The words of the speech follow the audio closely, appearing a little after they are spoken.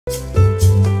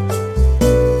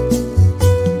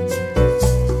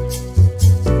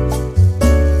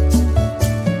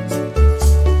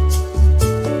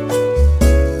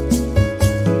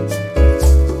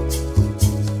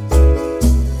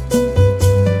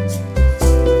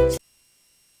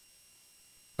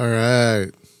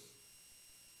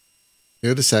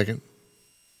Give it a second.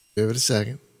 Give it a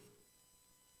second.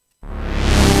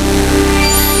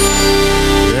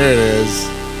 There it is.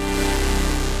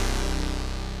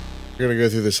 We're going to go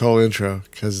through this whole intro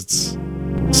because it's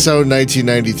so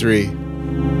 1993.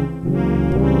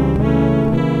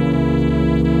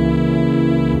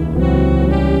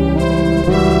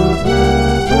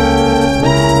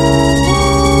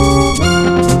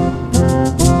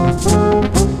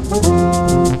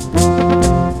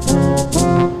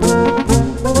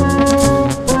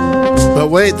 But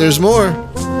wait, there's more.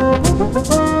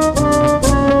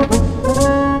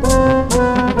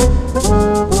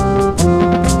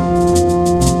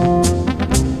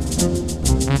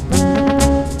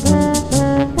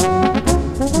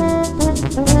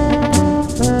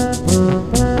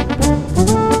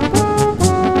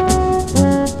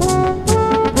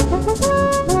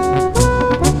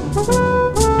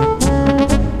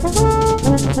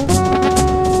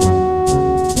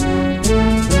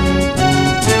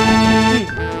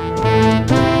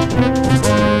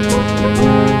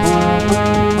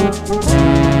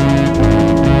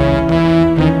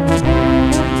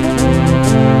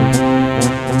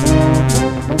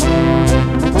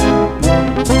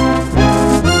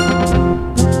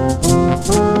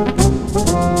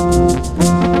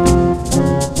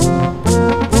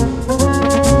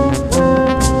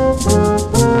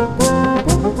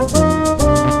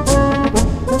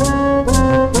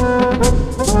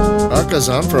 Goes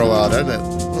on for a while, doesn't it?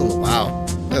 Oh, wow.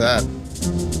 Look at that.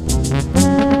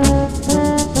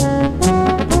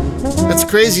 That's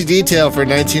crazy detail for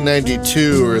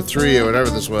 1992 or 3 or whatever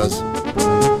this was.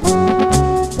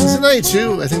 Is it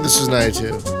 92? I think this was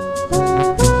 92.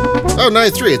 Oh,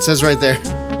 93. It says right there.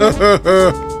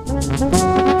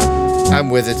 I'm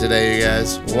with it today, you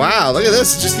guys. Wow, look at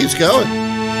this. It just keeps going.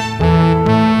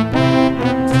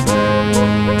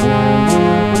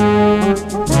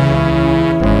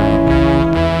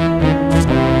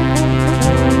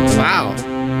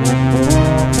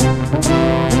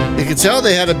 You can tell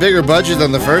they had a bigger budget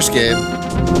than the first game.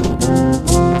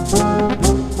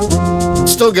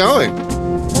 It's still going.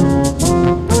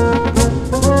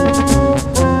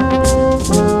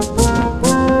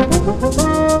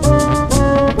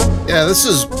 Yeah, this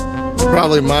is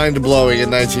probably mind-blowing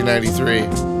in 1993.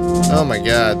 Oh my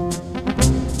god.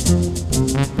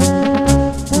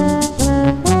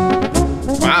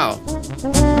 Wow.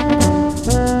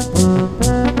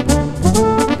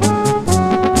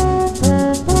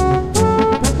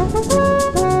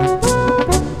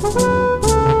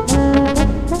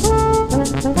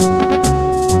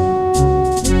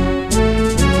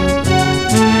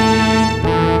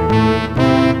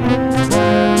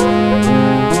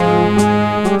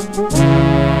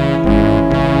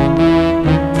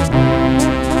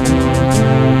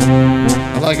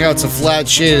 I like how it's a flat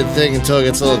shaded thing until it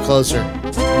gets a little closer.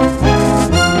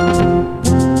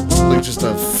 Like just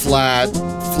a flat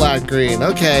green.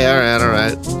 Okay,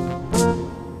 alright.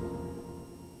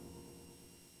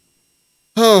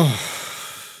 Oh.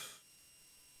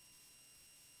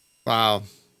 Wow.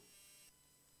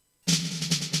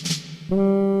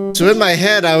 So in my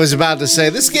head I was about to say,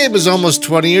 this game is almost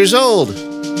 20 years old.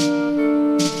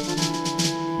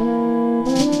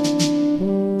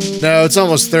 No, it's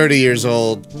almost 30 years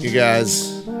old, you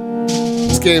guys.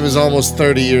 This game is almost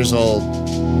 30 years old.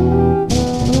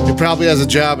 He probably has a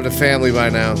job and a family by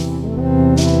now.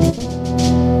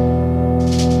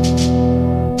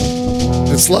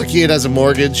 It's lucky it has a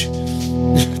mortgage,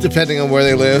 depending on where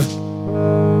they live.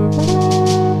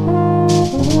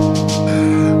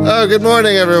 Oh, good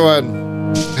morning,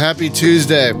 everyone. Happy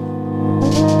Tuesday.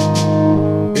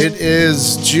 It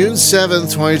is June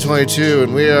 7th, 2022,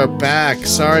 and we are back.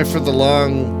 Sorry for the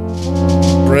long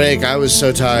break. I was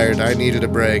so tired. I needed a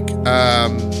break.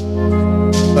 But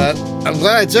I'm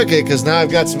glad I took it, because now I've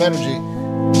got some energy.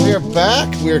 We are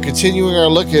back. We are continuing our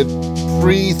look at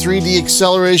free 3D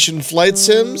acceleration flight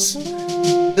sims.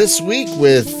 This week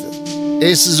with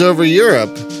Aces Over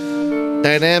Europe.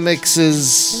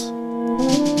 Dynamix's...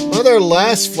 well, their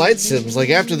last flight sims.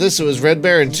 Like, after this, it was Red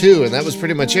Baron 2, and that was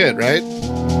pretty much it, right?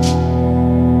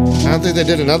 I don't think they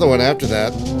did another one after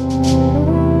that.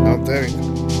 I don't think.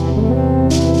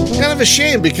 Kind of a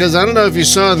shame, because I don't know if you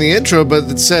saw in the intro, but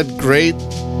it said great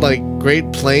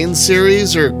plane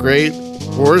series or great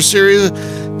horror series.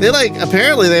 They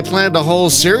apparently they planned a whole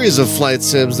series of flight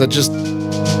sims that just,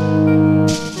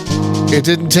 it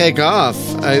didn't take off.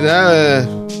 Oh yeah,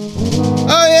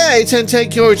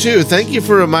 A1010 Killer 2. Thank you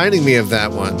for reminding me of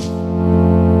that one.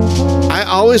 I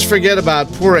always forget about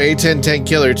poor A1010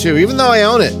 Killer 2, even though I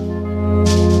own it.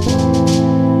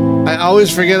 I always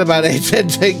forget about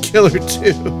A1010 Killer 2.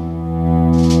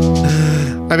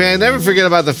 I mean, I never forget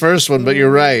about the first one, but you're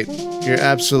right. You are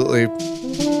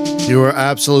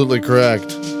absolutely correct.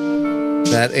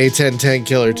 That A1010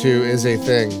 Killer 2 is a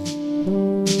thing.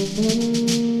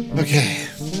 Okay.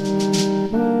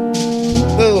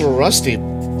 I'm a little rusty.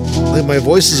 Like my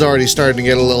voice is already starting to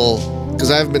get a little, because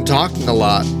I haven't been talking a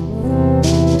lot.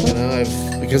 You know,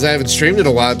 because I haven't streamed in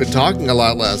a while, I've been talking a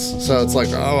lot less. So it's like,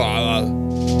 I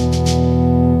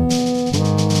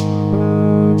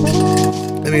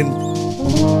mean,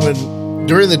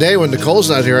 during the day when Nicole's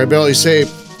not here, I barely say,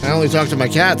 I only talk to my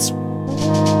cats.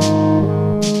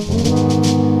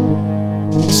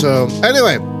 So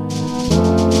anyway,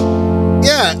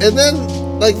 yeah, and then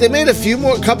like they made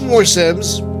couple more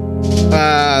Sims,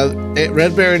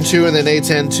 Red Baron 2 and then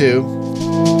A10 2,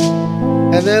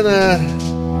 and then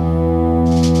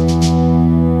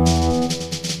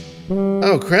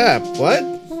oh crap, what?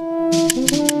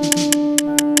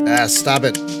 Ah, stop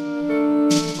it.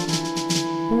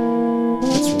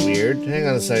 That's weird. Hang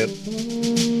on a second.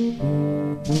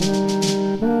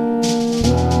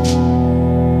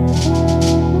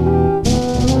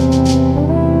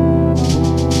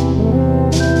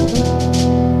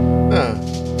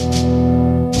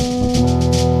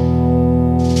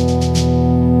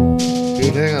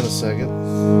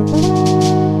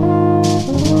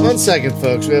 One second,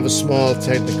 folks. We have a small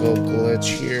technical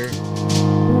glitch here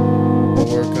to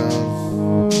work on.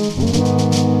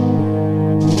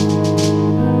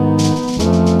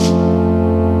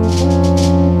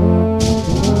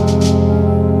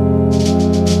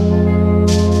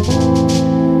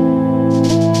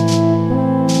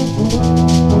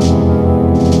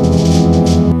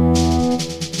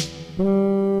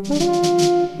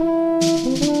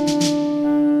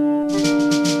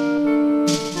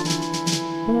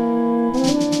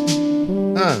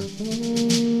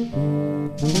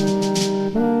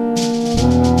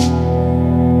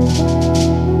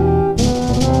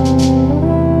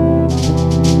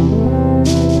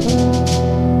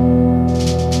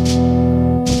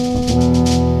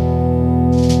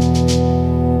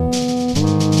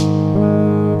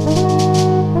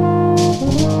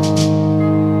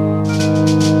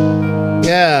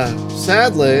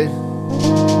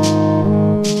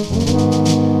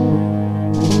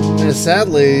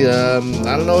 Sadly, I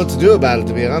don't know what to do about it,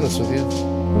 to be honest with you.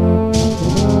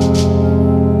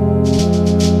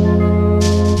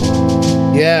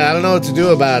 Yeah, I don't know what to do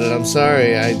about it. I'm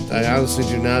sorry. I honestly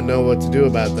do not know what to do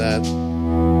about that.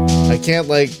 I can't,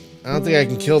 like, I don't think I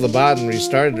can kill the bot and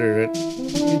restart it.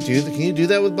 Can you do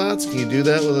that with bots? Can you do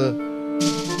that with a...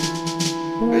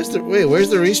 where's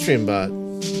the restream bot?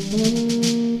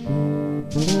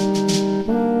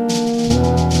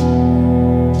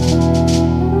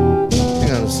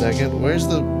 Second, where's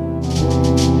the...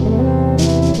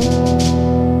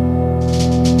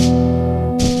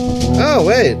 oh,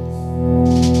 wait.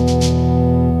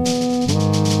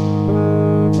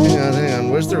 Hang on.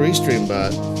 Where's the restream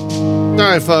bot?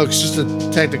 Alright, folks, just a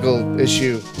technical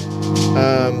issue.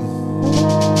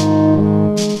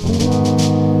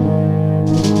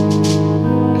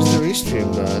 Where's the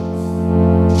restream bot?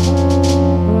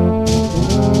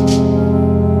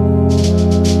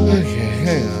 Okay,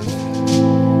 hang on.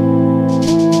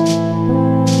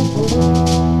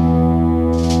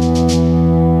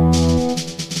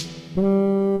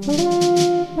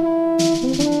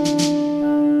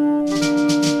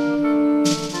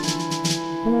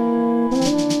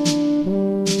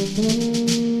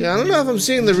 I don't know if I'm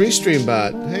seeing the restream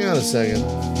bot. Hang on a second.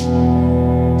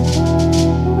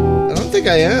 I don't think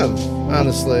I am,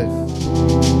 honestly.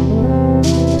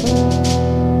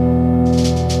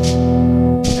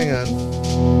 Hang on.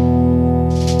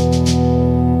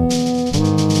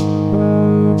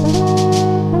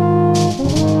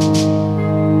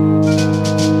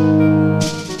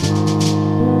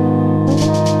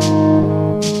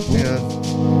 Hang on.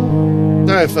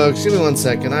 Alright, folks, give me 1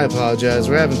 second. I apologize.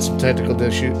 We're having some technical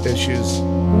issues.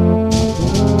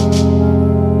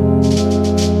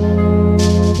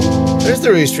 There's the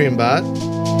restream bot.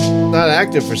 Not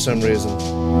active for some reason.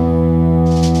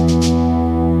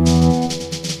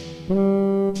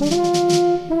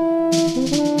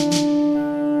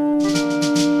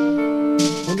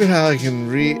 Wonder how I can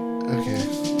okay.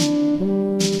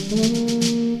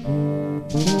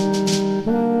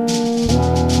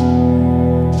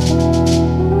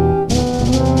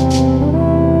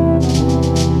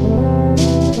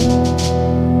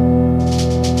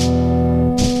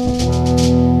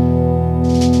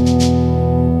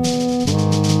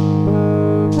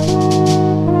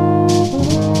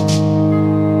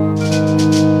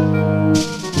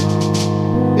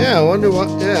 I wonder what,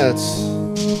 yeah, it's...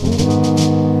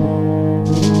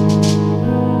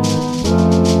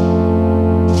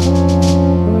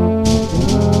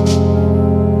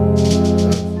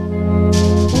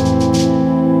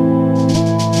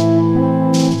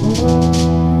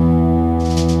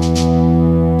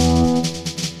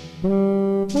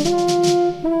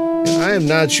 am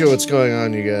not sure what's going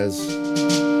on, you guys.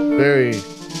 Very,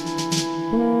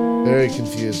 very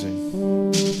confusing.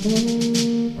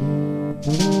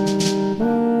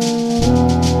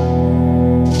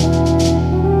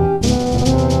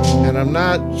 And I'm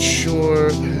not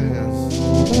sure. Hang on.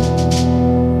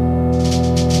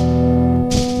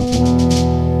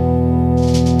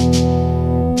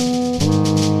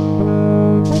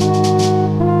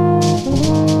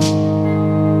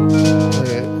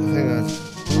 Okay, hang on.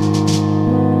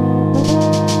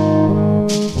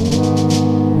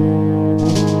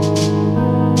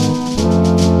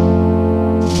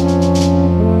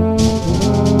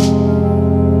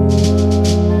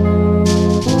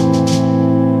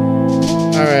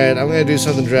 Alright, I'm gonna do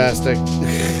something drastic.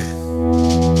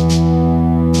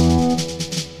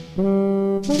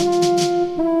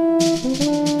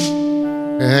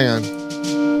 Okay, hang on.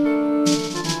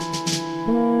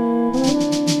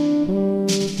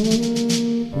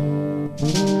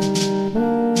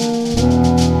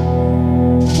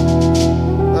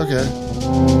 Okay,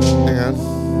 hang on.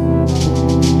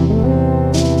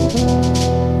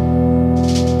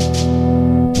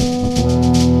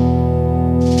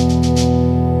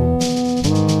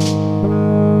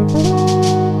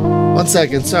 One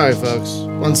second, sorry folks.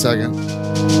 1 second.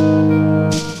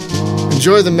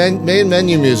 Enjoy the main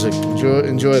menu music.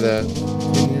 Enjoy that.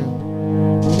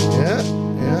 Yeah,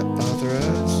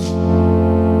 authorize.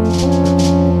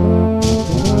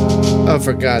 Oh,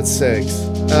 for God's sakes.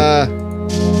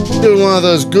 Doing one of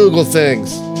those Google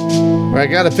things where I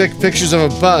gotta pick pictures of a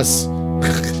bus.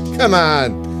 Come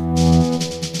on.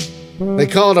 They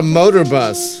call it a motor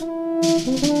bus.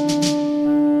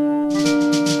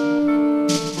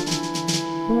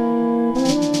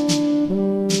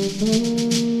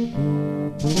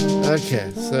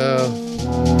 Okay, so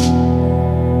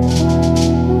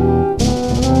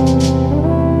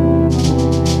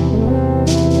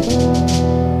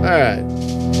all right.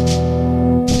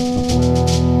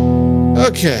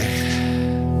 Okay.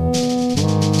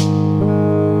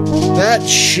 That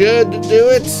should do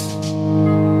it.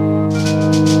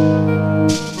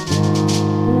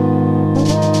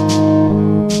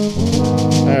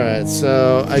 All right,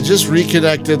 so I just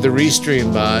reconnected the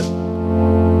Restream bot.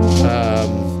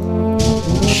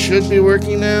 Should be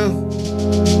working now.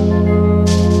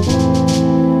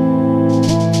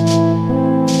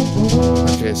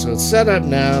 Okay, so it's set up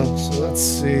now. So let's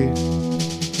see.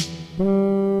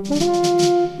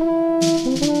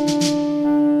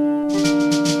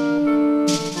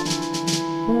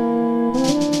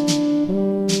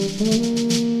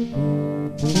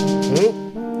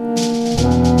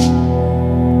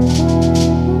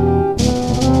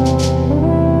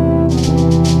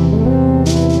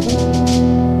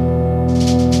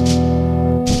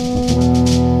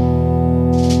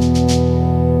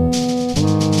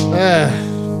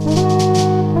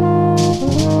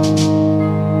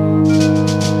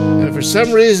 For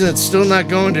some reason, it's still not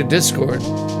going to Discord.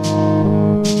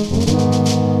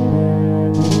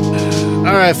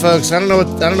 All right, folks. I don't know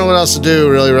what else to do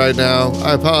really right now.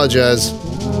 I apologize.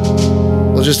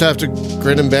 We'll just have to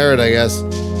grin and bear it, I guess.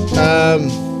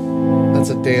 That's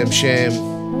a damn shame.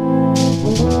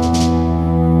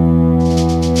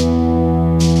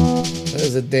 That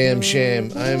is a damn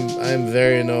shame. I'm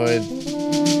very annoyed.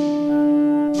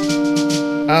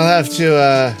 I'll have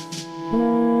to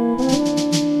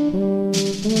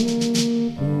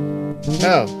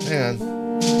oh, hang on.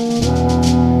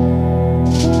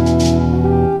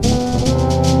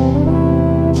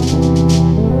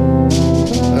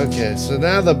 Okay, so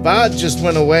now the bot just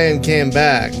went away and came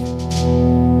back.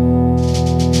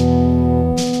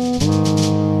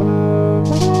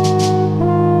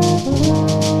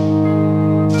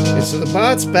 Okay, so the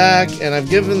bot's back, and I've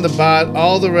given the bot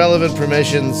all the relevant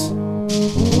permissions.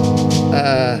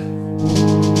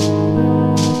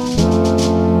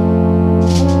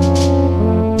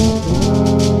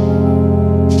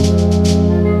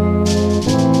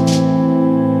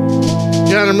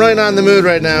 John, I'm right on the mood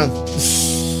right now.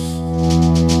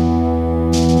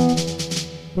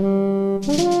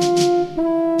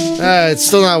 It's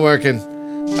still not working.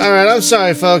 Alright, I'm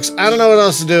sorry, folks. I don't know what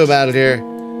else to do about it here.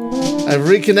 I've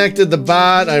reconnected the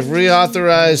bot. I've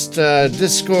reauthorized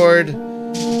Discord.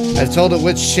 I've told it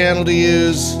which channel to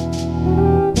use.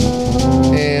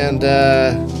 And,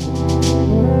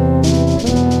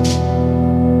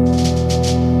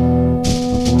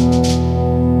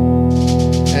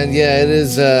 yeah, it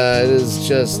is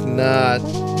just not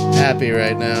happy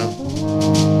right now.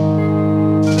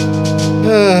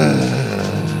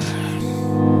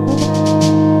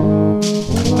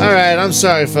 Alright, I'm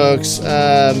sorry, folks.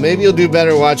 Maybe you'll do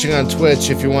better watching on Twitch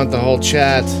if you want the whole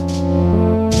chat.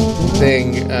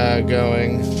 thing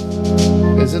going.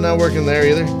 Is it not working there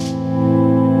either?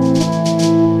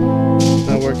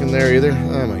 Not working there either?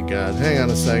 Oh my god. Hang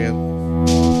on a second.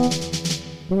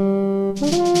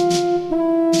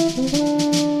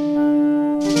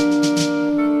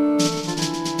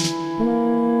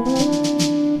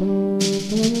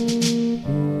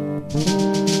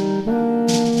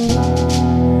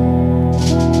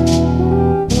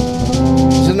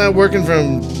 Is it not working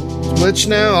from Twitch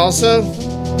now also?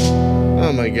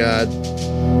 Oh my god.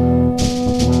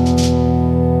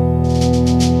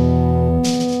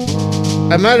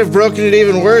 I might have broken it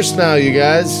even worse now, you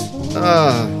guys.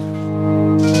 Oh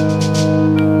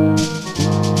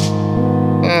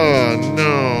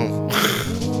no.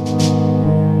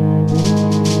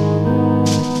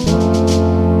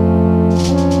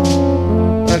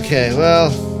 Okay,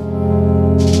 well,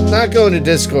 not going to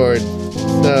Discord,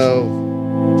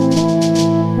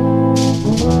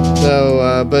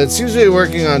 but it seems to be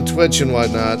working on Twitch and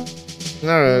whatnot.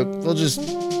 Alright, we'll just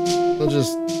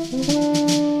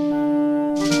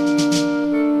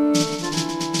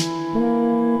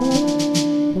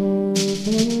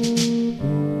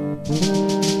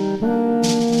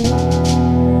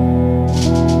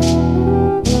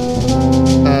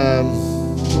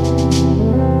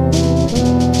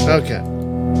okay.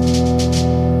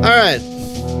 Alright.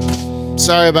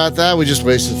 Sorry about that. We just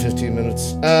wasted 15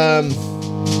 minutes.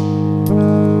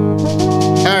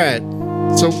 Alright.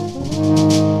 So,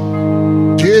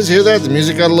 did you guys hear that? The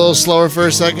music got a little slower for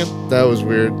a second. That was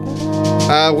weird.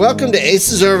 Welcome to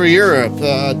Aces Over Europe.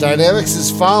 Dynamix'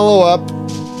 follow-up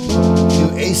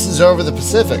to Aces Over the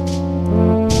Pacific.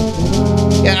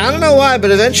 Yeah, I don't know why,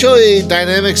 but eventually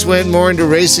Dynamix went more into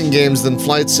racing games than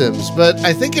flight sims. But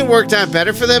I think it worked out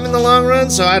better for them in the long run,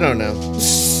 so I don't know.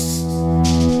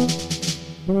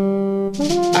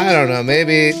 I don't know.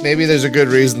 Maybe there's a good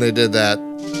reason they did that.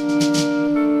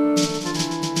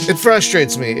 It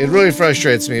frustrates me. It really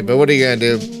frustrates me, but what are you gonna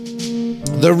do?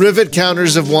 The rivet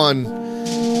counters have won,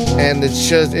 and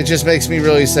it just makes me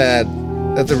really sad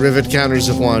that the rivet counters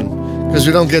have won, because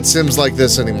we don't get sims like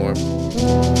this anymore.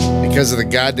 Because of the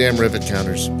goddamn rivet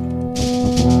counters.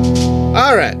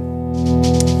 Alright.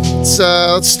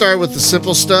 Let's start with the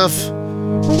simple stuff.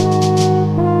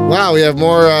 Wow, we have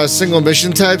more single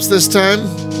mission types this time.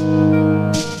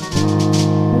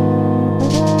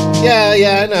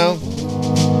 Yeah, I know.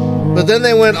 But then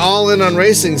they went all in on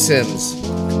racing sims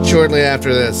shortly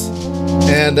after this.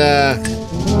 And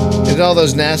did all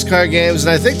those NASCAR games,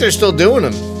 and I think they're still doing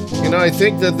them. You know, I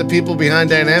think that the people behind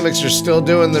Dynamix are still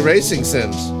doing the racing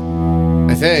sims.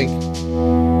 I think.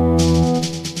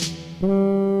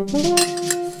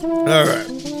 Alright.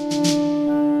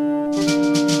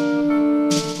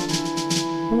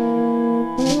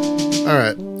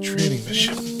 Alright. Training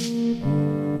mission.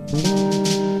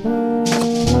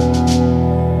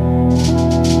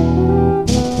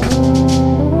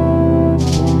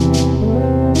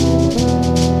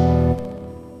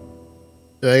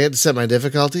 Do I get to set my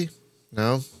difficulty?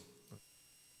 No.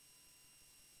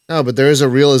 No, but there is a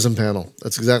realism panel.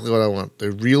 That's exactly what I want.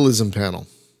 The realism panel.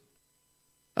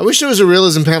 I wish there was a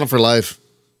realism panel for life.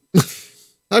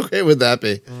 How great would that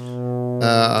be?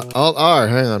 Alt R,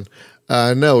 hang on.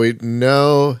 No,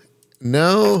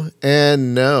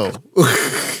 and no.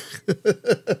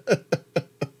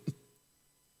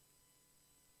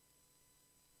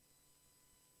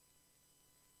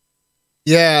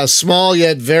 Yeah, small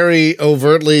yet very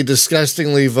overtly,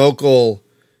 disgustingly vocal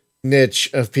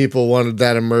niche of people wanted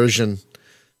that immersion.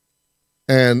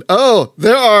 And, oh,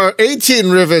 there are 18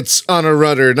 rivets on a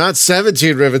rudder, not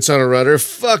 17 rivets on a rudder.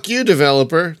 Fuck you,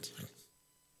 developer.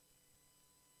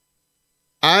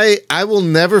 I will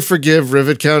never forgive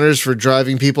rivet counters for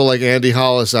driving people like Andy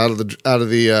Hollis out of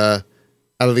the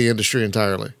industry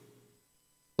entirely.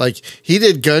 Like, he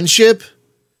did Gunship,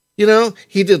 you know,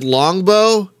 he did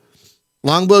Longbow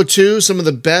 2, some of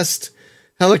the best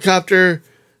helicopter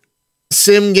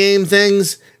sim game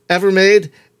things ever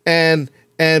made, and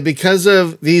because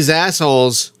of these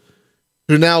assholes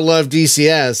who now love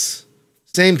DCS,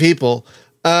 same people,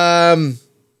 he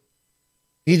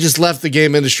just left the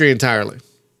game industry entirely.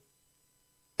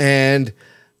 And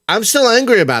I'm still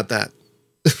angry about that.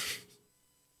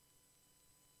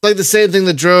 Like the same thing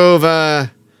that drove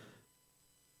the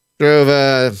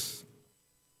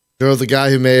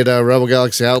guy who made Rebel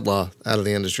Galaxy Outlaw out of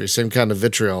the industry. Same kind of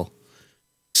vitriol.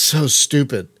 So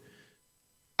stupid.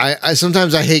 I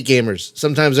sometimes I hate gamers.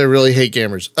 Sometimes I really hate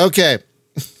gamers. Okay.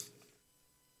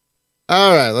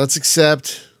 All right, let's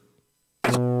accept.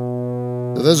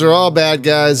 So those are all bad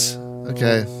guys.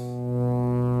 Okay.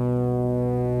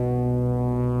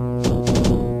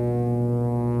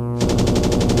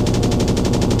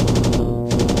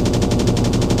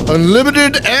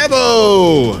 Unlimited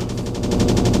ammo!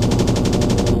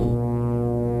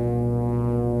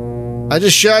 I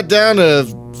just shot down a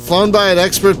flown by an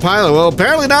expert pilot. Well,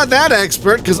 apparently not that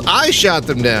expert, because I shot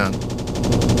them down.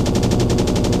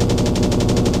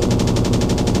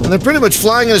 And they're pretty much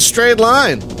flying in a straight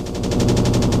line.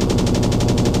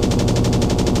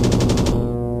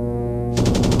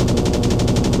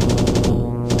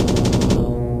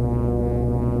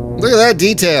 Look at that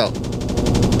detail.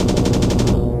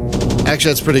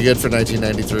 Actually, that's pretty good for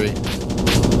 1993.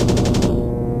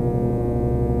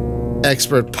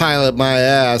 Expert pilot my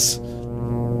ass.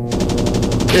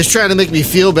 Just trying to make me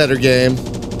feel better, game.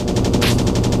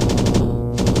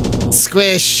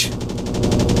 Squish.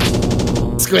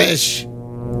 Squish.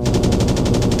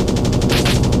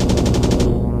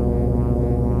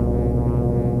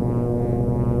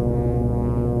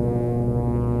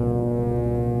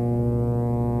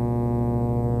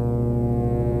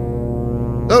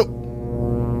 Oh.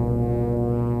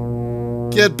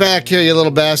 Get back here, you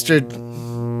little bastard.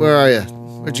 Where are you?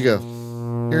 Where'd you go?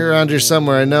 You're around here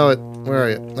somewhere. I know it. Where are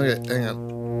you? Okay, hang on.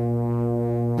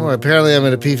 Oh, apparently I'm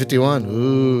at a P-51.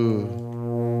 Ooh.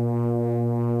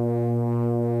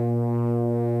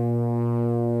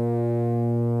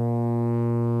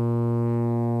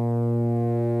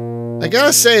 I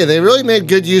gotta say, they really made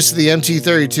good use of the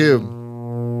MT-32.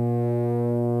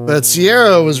 But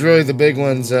Sierra was really the big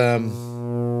ones.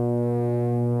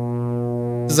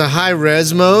 This is a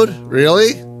high-res mode?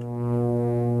 Really?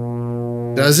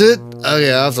 Does it? Oh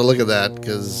yeah, I'll have to look at that,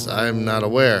 because I'm not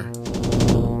aware.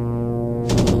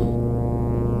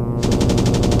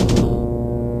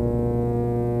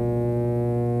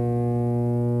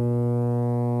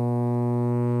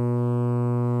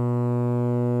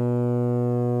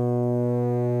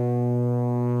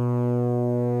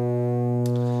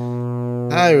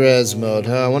 High res mode,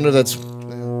 huh? I wonder if that's...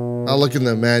 I'll look in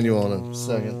the manual in a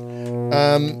second.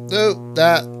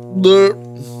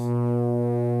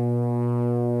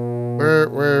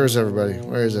 Where's everybody?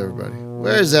 Where's everybody?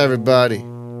 Where's everybody?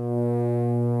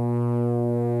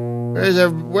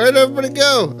 Where'd everybody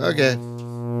go? Okay.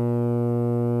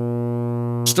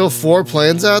 Still 4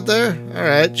 planes out there?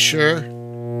 Alright, sure.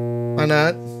 Why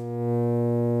not?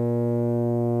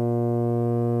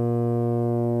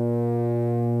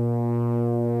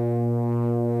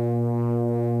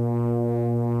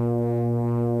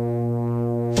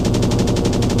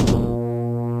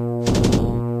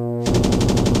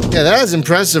 Yeah, that is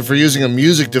impressive for using a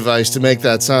music device to make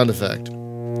that sound effect.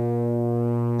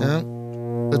 Yeah.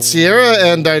 But Sierra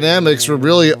and Dynamix were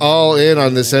really all in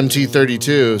on this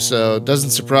MT-32, so it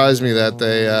doesn't surprise me that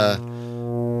they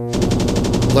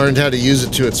learned how to use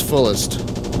it to its fullest.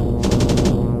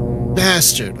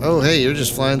 Bastard. Oh, hey, you're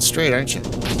just flying straight, aren't you?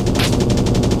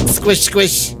 Squish,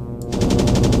 squish.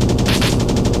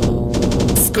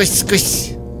 Squish,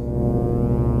 squish.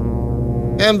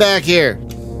 Come back here.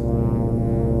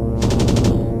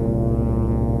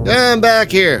 Come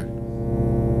back here.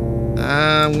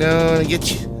 I'm gonna get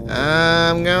you.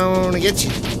 I'm gonna get you.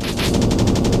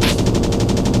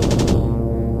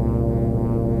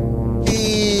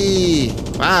 Eee.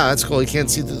 Wow, that's cool. You can't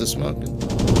see through the smoke.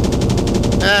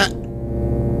 Ah.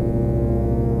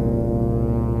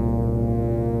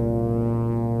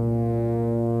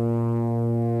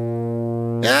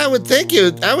 Yeah, I would think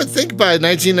by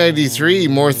 1993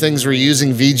 more things were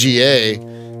using VGA.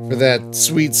 For that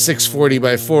sweet 640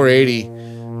 by 480,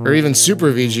 or even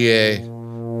Super VGA,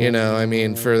 you know, I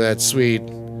mean, for that sweet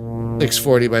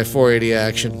 640 by 480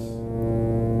 action.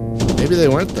 Maybe they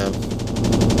weren't, though.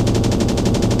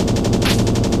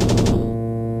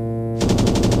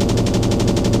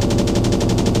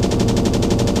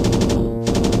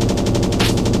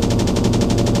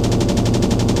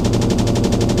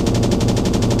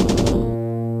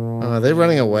 Are they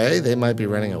running away? They might be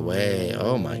running away.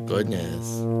 Oh my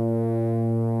goodness.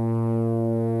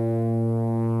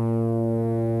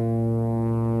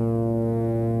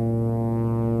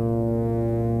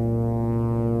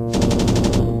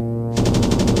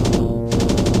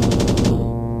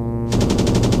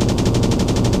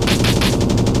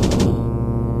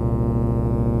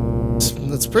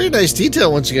 It's pretty nice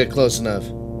detail once you get close enough.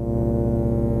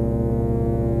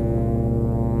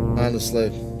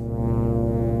 Honestly.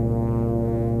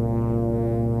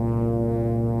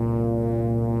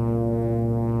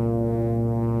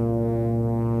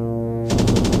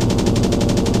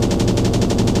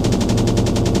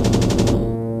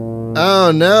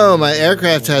 Oh no, my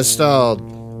aircraft has stalled.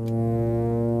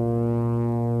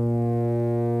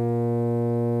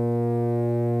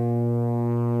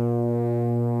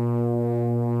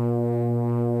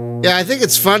 Yeah, I think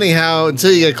it's funny how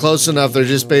until you get close enough, they're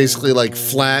just basically like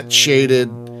flat shaded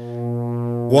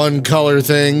one color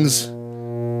things.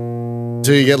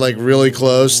 Until you get like really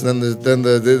close, and then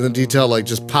the detail like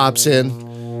just pops in.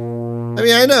 I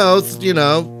mean, I know, you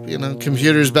know,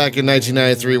 computers back in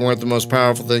 1993 weren't the most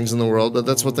powerful things in the world, but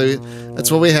that's what we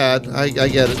had. I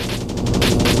get it.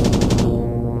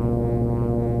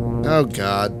 Oh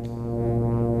God.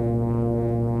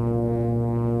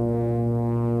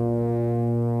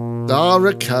 All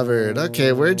recovered.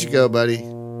 Okay, where'd you go, buddy?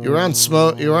 You were on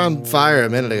fire a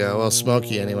minute ago. Well,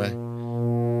 smoky anyway.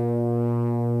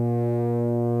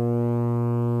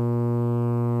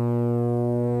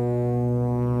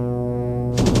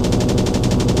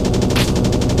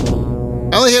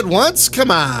 I only hit once? Come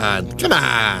on. Come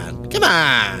on. Come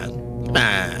on. Come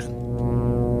on.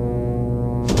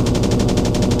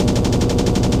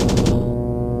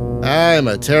 I'm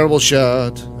a terrible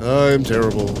shot. I'm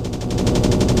terrible.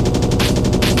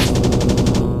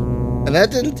 And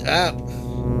that didn't...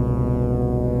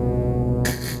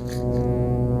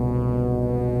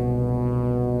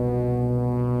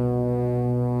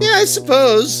 yeah, I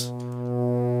suppose.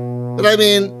 But I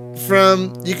mean...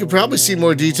 you can probably see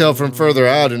more detail from further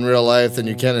out in real life than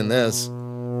you can in this.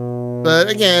 But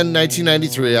again,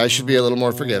 1993, I should be a little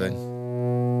more forgiving.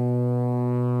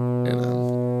 You know.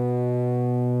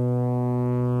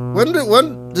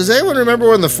 Does anyone remember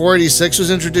when the 486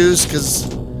 was introduced? Because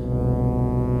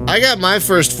I got my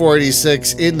first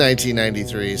 486 in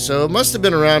 1993, so it must have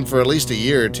been around for at least a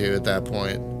year or two at that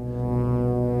point.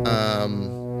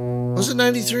 Was it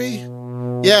 93?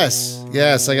 Yes,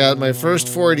 I got my first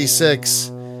 486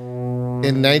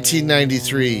 in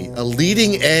 1993. A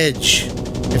leading edge,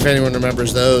 if anyone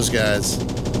remembers those guys.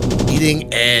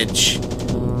 Leading edge.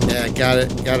 Yeah, got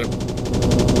it.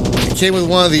 It came with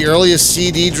one of the earliest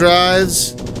CD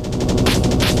drives.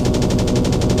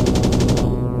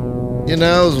 You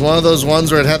know, it was one of those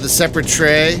ones where it had the separate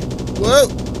tray. Whoa!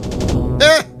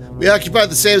 We occupied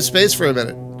the same space for a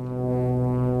minute.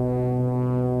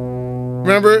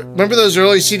 Remember those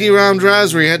early CD-ROM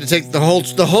drives where you had to take the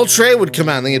whole tray would come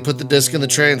out, and then you'd put the disc in the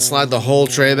tray and slide the whole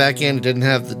tray back in. It didn't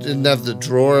have the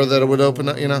drawer that it would open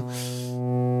up, you know.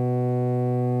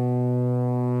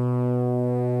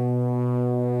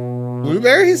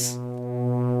 Blueberries?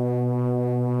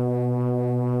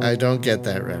 I don't get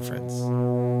that reference.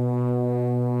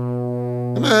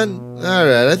 Come on. All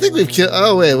right, I think we've killed.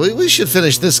 Oh wait, we should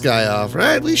finish this guy off,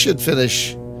 right? We should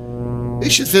finish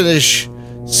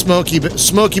Smokey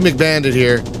McBandit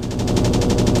here.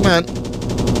 Come on.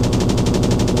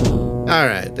 All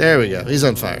right, there we go. He's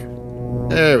on fire.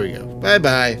 There we go.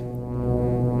 Bye-bye.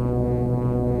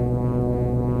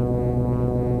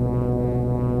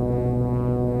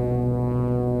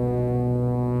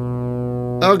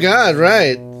 Oh God,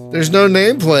 right. There's no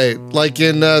nameplate, like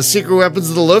in Secret Weapons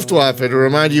of the Luftwaffe to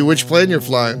remind you which plane you're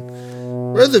flying.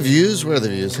 Where are the views? Where are the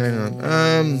views? Hang on.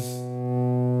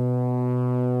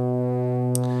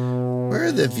 Where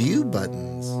are the view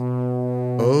buttons?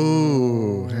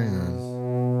 Oh, hang on.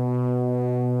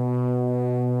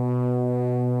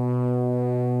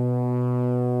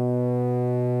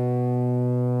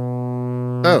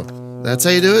 Oh, that's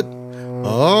how you do it?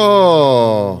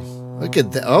 Oh, look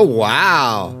at that. Oh,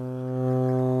 wow.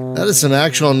 That is some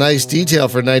actual nice detail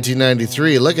for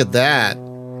 1993. Look at that.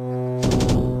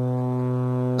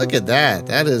 Look at that.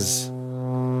 That is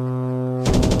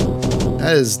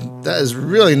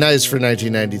really nice for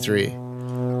 1993.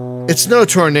 It's no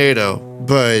tornado,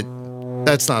 but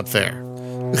that's not fair.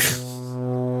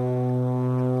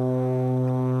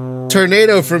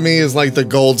 Tornado for me is like the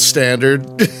gold standard,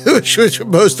 which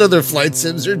most other flight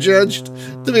sims are judged,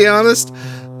 to be honest.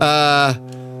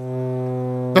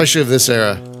 Especially of this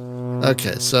era.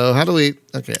 Okay, so how do we...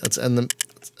 Okay, let's end them.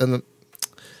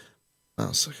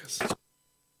 Oh, so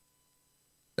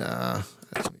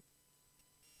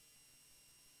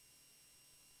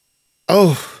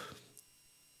oh.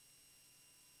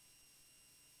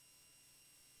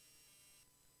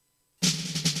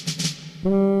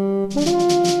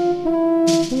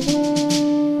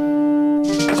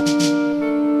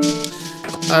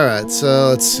 All right, so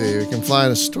let's see. We can fly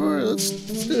in a store. Let's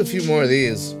do a few more of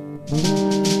these.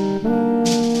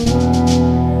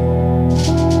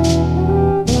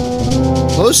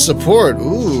 Close support.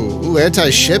 Ooh,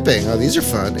 anti-shipping. Oh, these are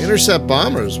fun. Intercept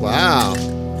bombers. Wow.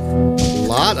 A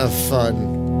lot of fun.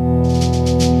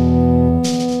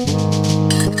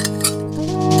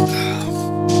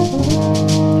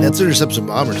 Let's intercept some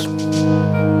bombers.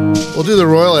 We'll do the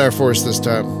Royal Air Force this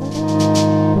time.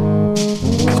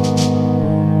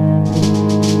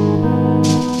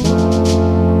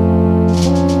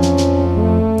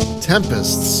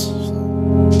 Tempests.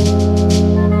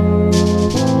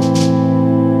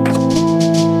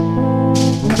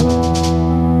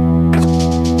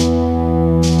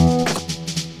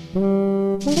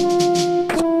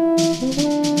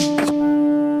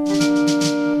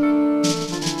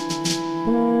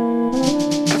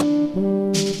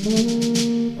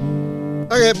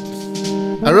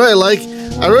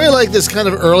 really like this kind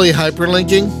of early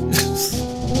hyperlinking.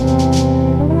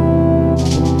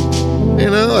 You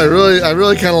know, I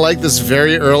really kind of like this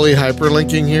very early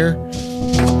hyperlinking here.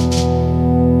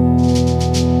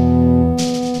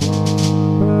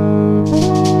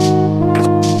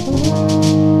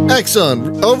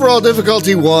 Excellent. Overall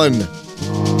difficulty 1.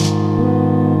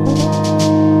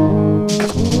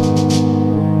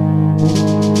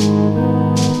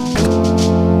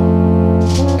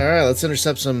 Alright, let's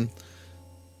intercept some...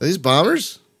 Are these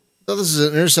bombers? I thought this is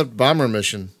an intercept bomber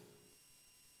mission.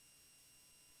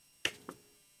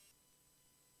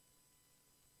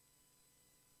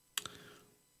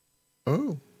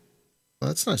 Oh. Well,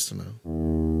 that's nice to know.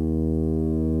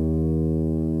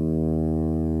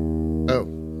 Oh.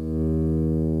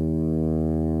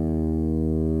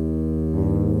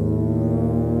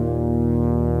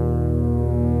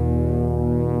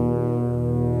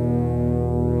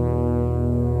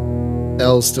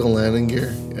 L still landing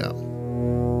gear? Yeah.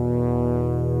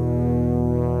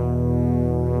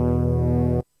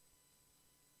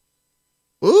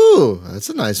 Ooh, that's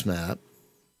a nice map.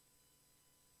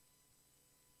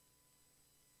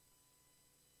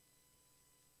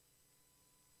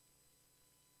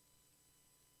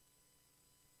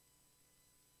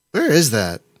 Where is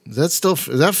that? Is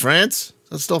that France? Is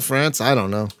that still France? I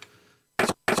don't know.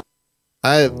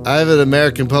 I have an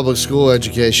American public school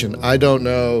education. I don't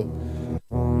know.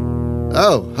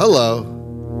 Oh, hello.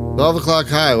 12 o'clock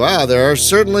high. Wow, there are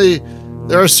certainly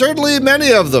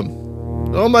many of them.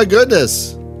 Oh my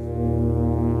goodness.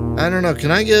 I don't know.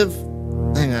 Can I give...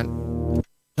 Hang on.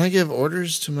 Can I give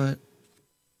orders to my...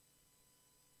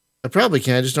 I probably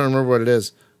can. I just don't remember what it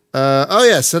is. Oh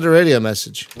yeah, send a radio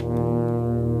message.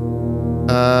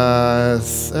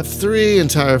 F3,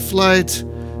 entire flight.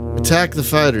 Attack the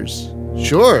fighters.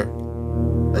 Sure.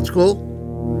 That's cool.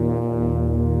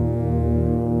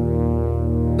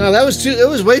 No, it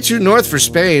was way too north for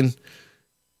Spain.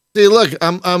 See, look,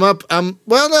 well,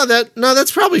 no,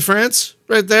 that's probably France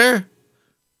right there.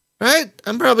 Right?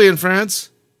 I'm probably in France.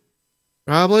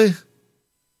 Probably.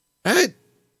 Right?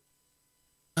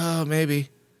 Oh, maybe.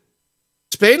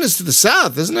 Spain is to the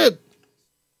south, isn't it?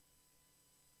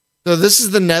 So this is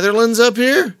the Netherlands up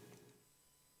here?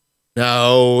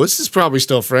 No, this is probably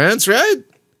still France, right?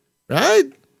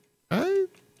 Right? Right?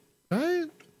 Right?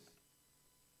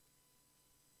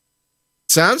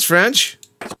 Sounds French.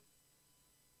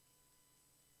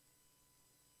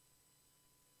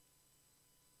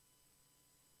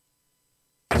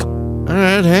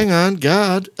 Alright, hang on.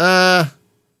 God. Oh,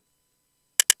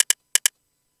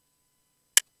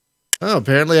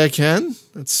 apparently I can.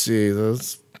 Let's see.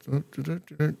 Let's do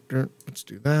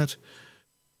that.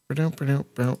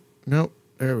 Nope.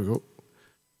 There we go.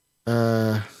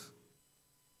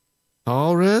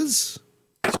 All res?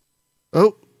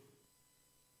 Oh.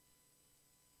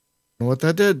 Know what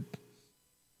that did.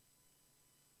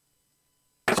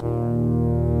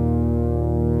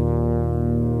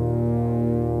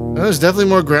 Oh, there's definitely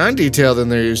more ground detail than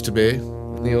there used to be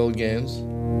in the old games.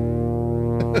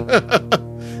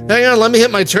 Hang on, let me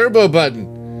hit my turbo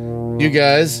button, you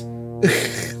guys.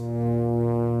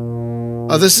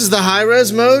 Oh, this is the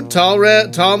high-res mode? Tall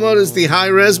mode is the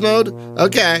high-res mode?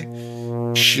 Okay.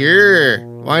 Sure.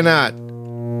 Why not?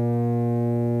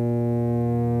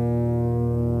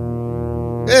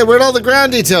 Hey, where'd all the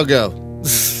ground detail go?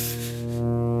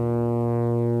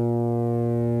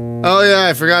 Oh yeah,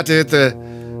 I forgot to hit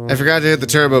the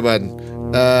turbo button.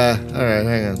 Alright,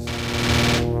 hang on.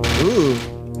 Ooh.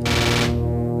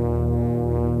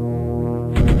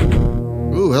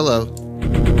 Ooh, hello.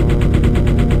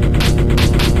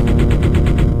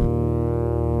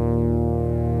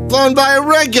 Flown by a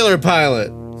regular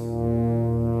pilot.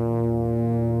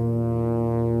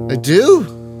 I do?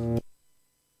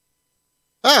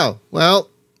 Oh, well.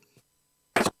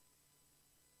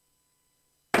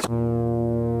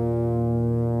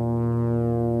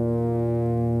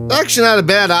 It's actually not a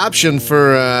bad option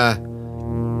for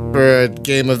a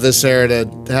game of this era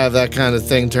to have that kind of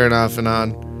thing turn off and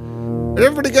on. Where'd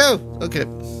everybody go? Okay.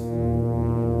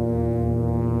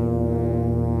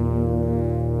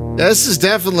 Yeah, this is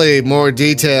definitely more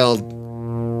detailed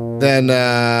than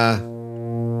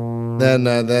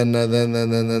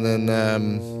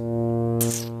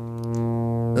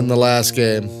the last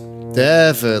game.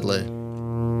 Definitely.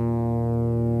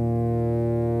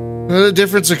 The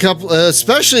difference,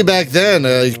 especially back then,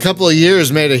 a couple of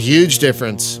years made a huge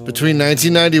difference between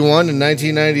 1991 and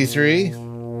 1993.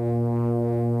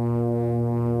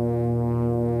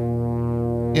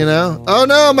 You know? Oh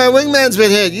no, my wingman's been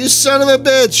hit. You son of a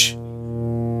bitch.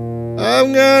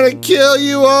 I'm gonna kill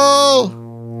you all.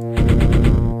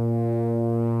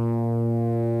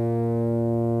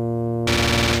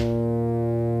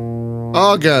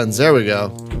 All guns. There we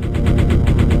go.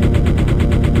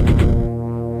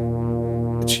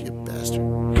 You bastard.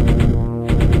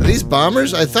 Are these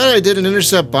bombers? I thought I did an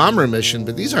intercept bomber mission,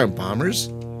 but these aren't bombers.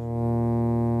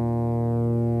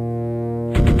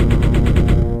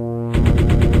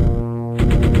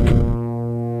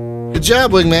 Good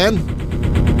job, wingman.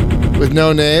 With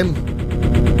no name.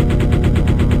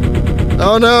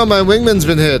 Oh no, my wingman's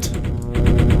been hit.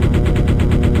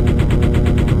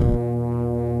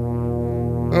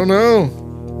 Oh no.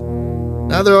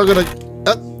 Now they're all gonna...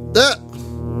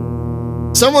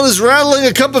 Someone is rattling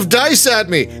a cup of dice at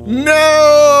me.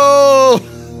 No!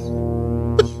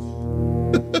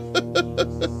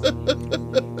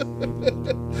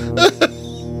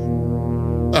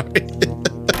 Sorry.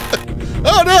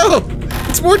 Oh no!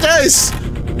 It's more dice!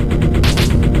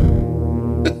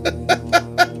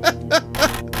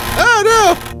 Oh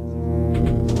no!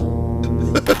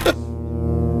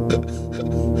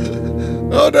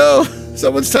 Oh no!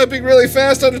 Someone's typing really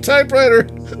fast on a typewriter!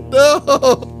 No!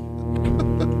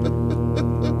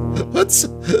 What's...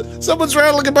 Someone's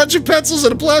rattling a bunch of pencils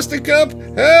in a plastic cup!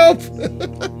 Help!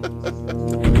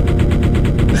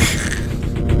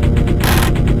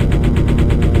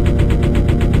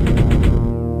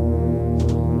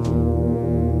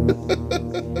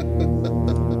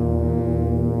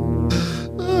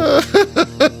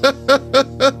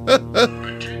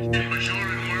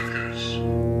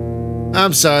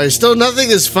 I'm sorry, still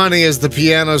nothing as funny as the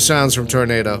piano sounds from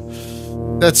Tornado.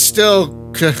 That still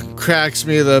cracks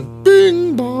me the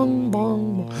bing bong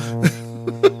bong.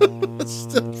 It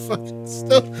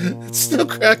still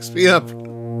cracks me up.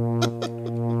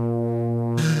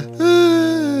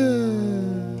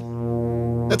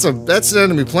 That's an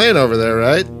enemy plane over there,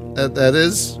 right? That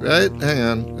is, right? Hang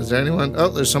on. Is there anyone? Oh,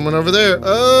 there's someone over there.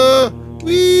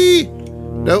 Wee!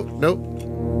 Nope.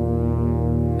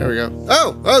 There we go.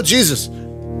 Oh, Jesus.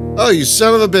 Oh, you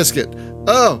son of a biscuit.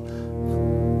 Oh.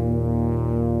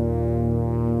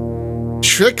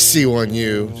 Tricksy one,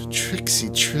 you. Tricksy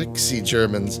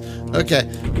Germans. Okay.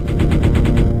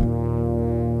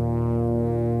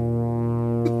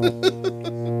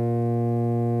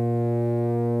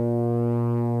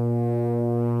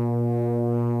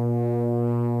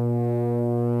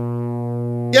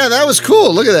 Yeah, that was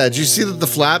cool. Look at that. Did you see that the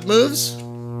flap moves?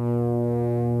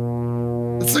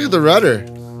 Let's look at the rudder.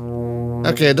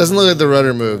 Okay, it doesn't look like the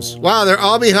rudder moves. Wow, they're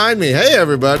all behind me. Hey,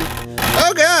 everybody.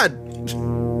 Oh, God.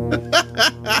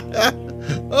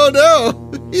 Oh, no.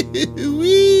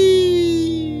 Whee.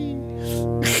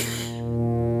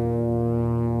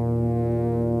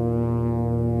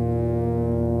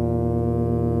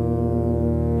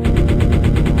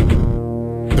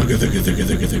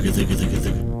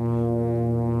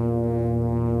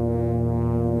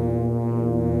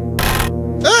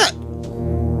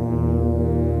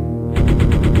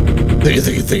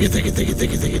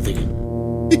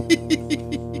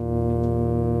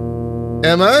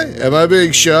 Am I? Am I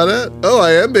being shot at? Oh,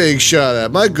 I am being shot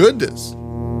at. My goodness.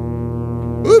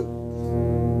 Whoop.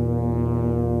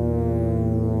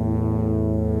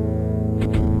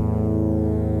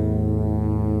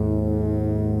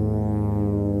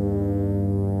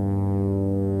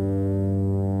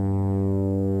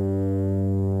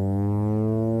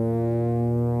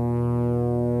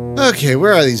 Okay,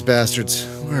 where are these bastards?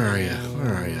 Where are you?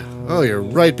 Where are you? Oh, you're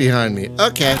right behind me.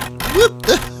 Okay. Whoop.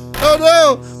 Oh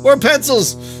no! More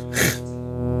pencils!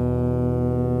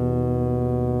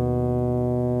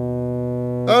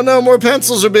 Oh no, more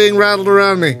pencils are being rattled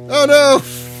around me. Oh no!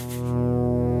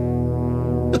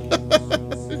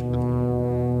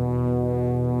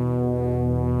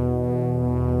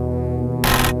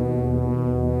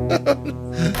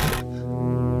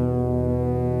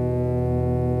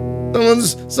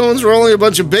 Someone's rolling a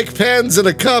bunch of Bic pens in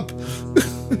a cup.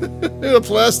 In a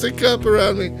plastic cup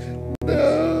around me.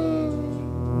 No.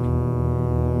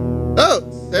 Oh,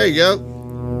 there you go.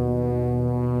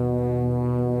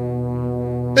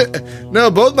 No,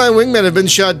 both my wingmen have been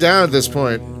shot down at this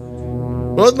point.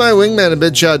 Both my wingmen have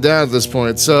been shot down at this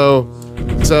point. So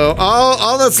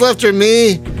all that's left are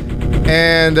me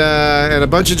and a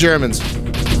bunch of Germans.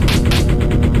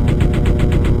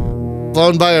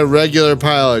 Flown by a regular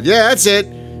pilot. Yeah, that's it.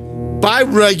 By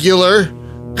regular.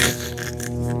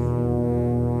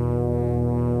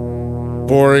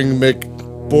 Boring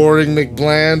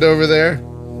McBland over there.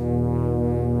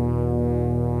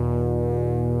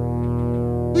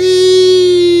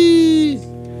 Whee!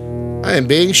 I am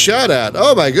being shot at.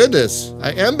 Oh my goodness.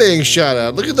 I am being shot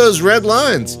at. Look at those red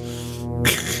lines.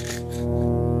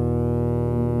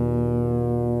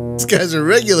 These guys are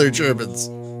regular Germans.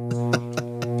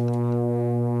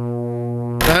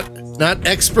 Not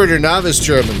expert or novice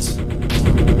Germans.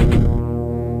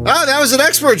 Oh, that was an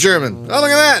expert German. Oh,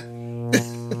 look at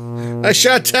that. I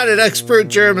shot down an expert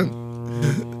German.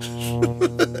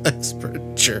 Expert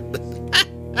German.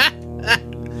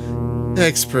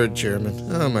 Expert German.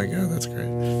 Oh my god, that's great.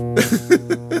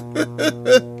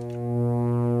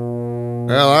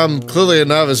 Well, I'm clearly a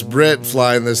novice Brit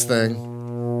flying this thing.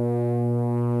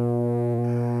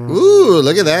 Ooh,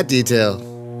 look at that detail.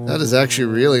 That is actually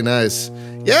really nice.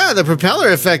 Yeah, the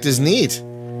propeller effect is neat.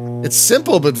 It's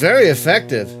simple, but very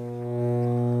effective.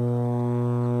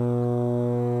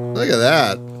 Look at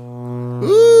that.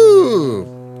 Ooh.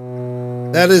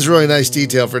 That is really nice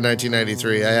detail for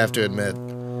 1993, I have to admit.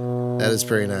 That is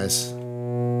pretty nice.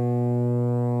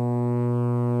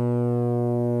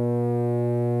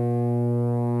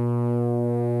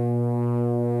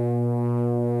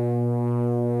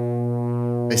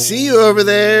 I see you over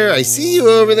there. I see you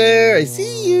over there. I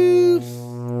see you.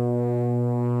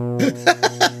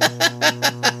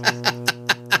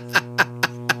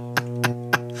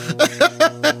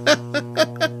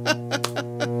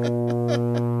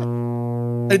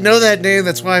 I know that name,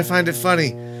 that's why I find it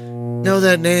funny. Know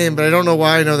that name, but I don't know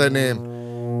why I know that name.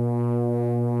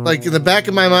 Like in the back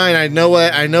of my mind, I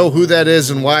know who that is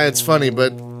and why it's funny,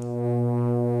 but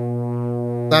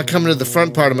not coming to the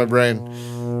front part of my brain.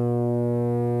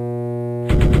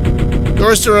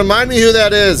 Thorsten, remind me who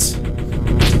that is.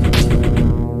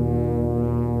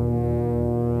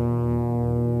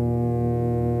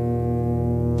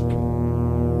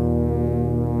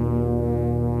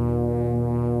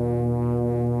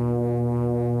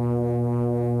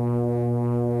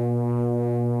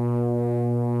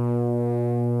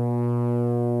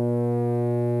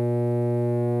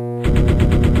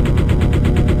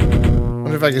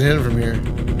 If I can hit him from here.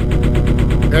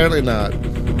 Apparently not.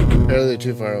 Apparently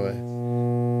too far away.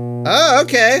 Oh,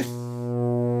 okay.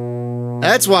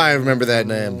 That's why I remember that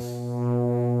name.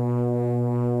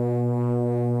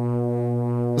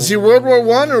 Was he World War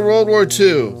I or World War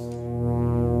II?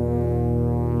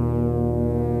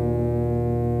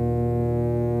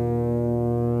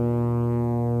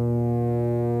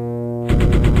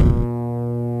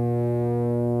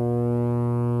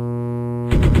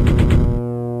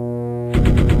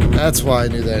 That's why I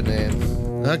knew that name.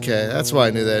 Okay, that's why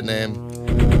I knew that name.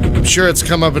 I'm sure it's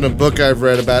come up in a book I've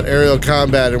read about aerial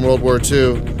combat in World War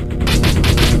II.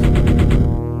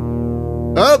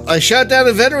 Oh, I shot down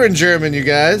a veteran German, you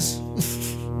guys.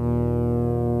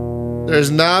 There's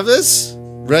novice,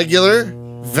 regular,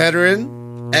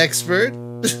 veteran, expert,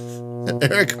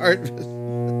 Eric Hartman.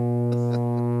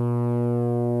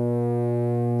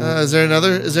 Is there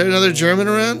another German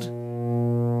around?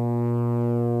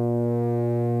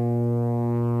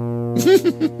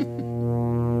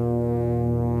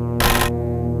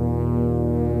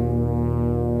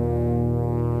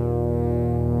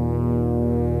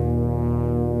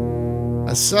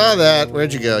 I saw that.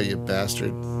 Where'd you go, you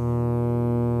bastard?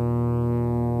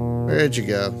 Where'd you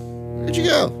go? Where'd you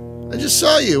go? I just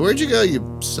saw you. Where'd you go,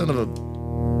 you son of a...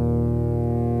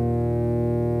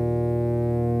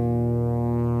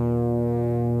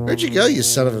 Where'd you go, you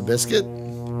son of a biscuit?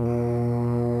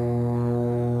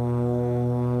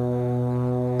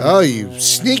 Oh, you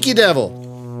sneaky devil.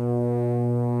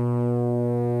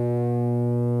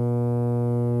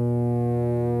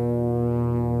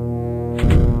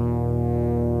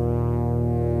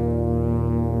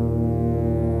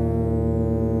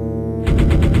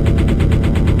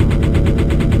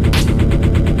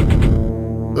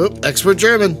 Oop, expert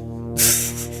German.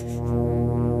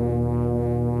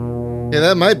 Yeah,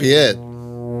 that might be it. All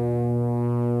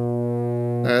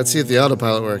right, let's see if the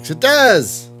autopilot works. It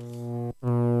does!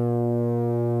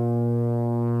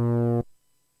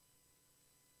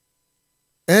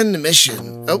 End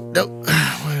mission. Oh, no.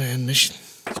 End mission.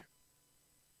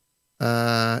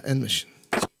 End mission.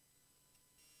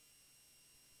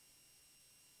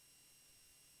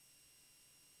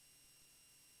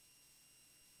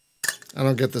 I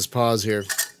don't get this pause here.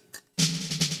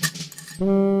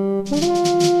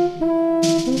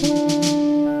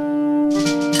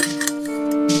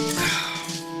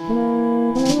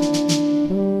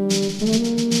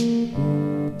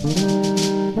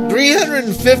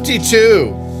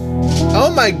 Oh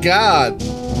my god.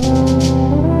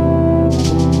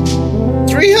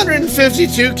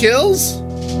 352 kills?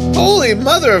 Holy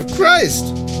mother of Christ.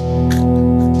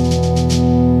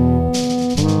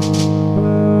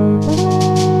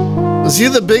 Was he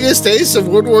the biggest ace of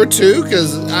World War II?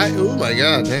 Because oh my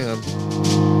god, hang on.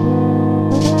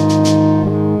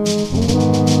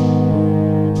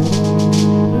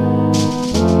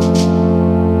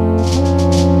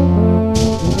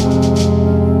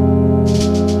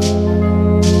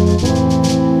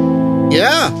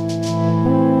 Yeah.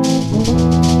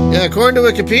 Yeah, according to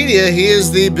Wikipedia, he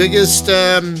is the biggest,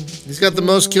 he's got the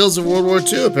most kills of World War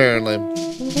II, apparently.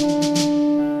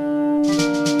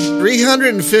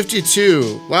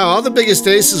 352. Wow, all the biggest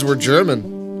aces were German.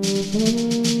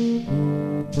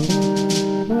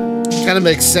 Kind of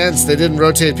makes sense. They didn't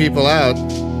rotate people out.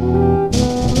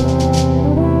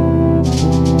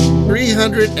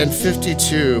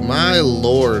 352. My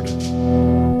lord.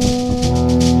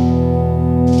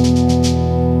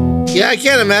 Yeah, I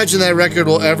can't imagine that record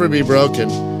will ever be broken.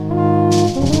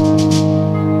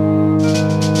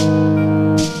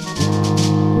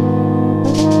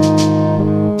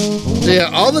 Yeah,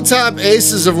 all the top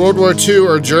aces of World War II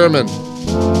are German,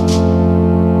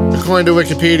 according to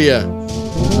Wikipedia.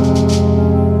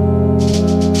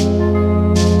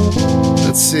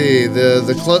 Let's see,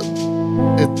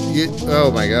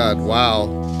 oh my god, wow.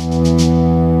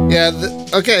 Yeah,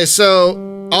 okay, so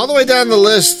all the way down the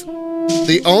list,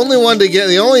 the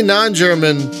only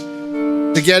non-German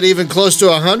to get even close to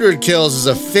 100 kills is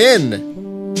a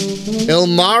Finn.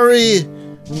 Ilmari,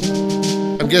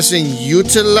 I'm guessing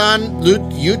Utilainen?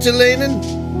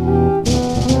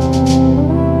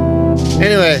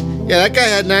 Anyway, yeah, that guy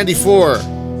had 94.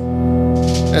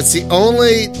 That's the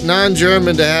only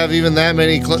non-German to have even that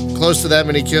many, close to that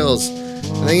many kills.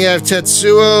 And then you have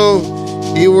Tetsuo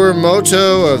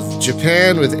Iwamoto of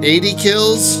Japan with 80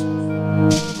 kills.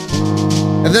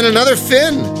 And then another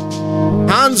Finn,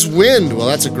 Hans Wind. Well,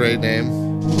 that's a great name.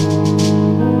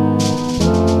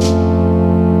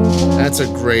 That's a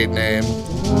great name.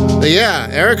 But yeah,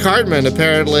 Eric Hartman,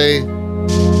 apparently.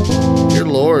 Dear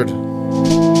Lord.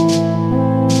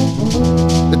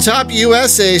 The top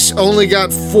US ace only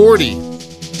got 40.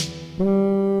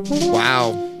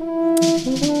 Wow.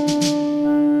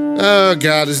 Oh,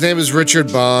 God, his name is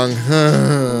Richard Bong.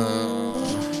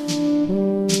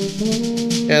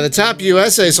 Yeah, the top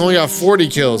US ace only got 40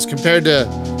 kills compared to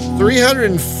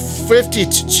 350.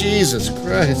 Jesus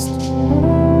Christ.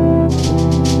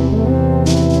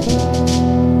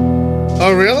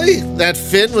 Oh, really? That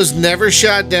Finn was never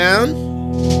shot down?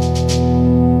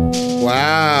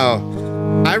 Wow.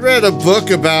 I read a book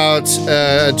about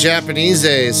a Japanese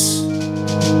ace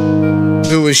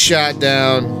who was shot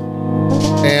down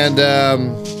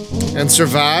and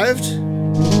survived.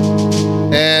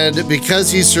 And because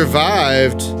he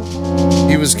survived,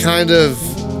 he was kind of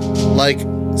like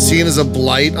seen as a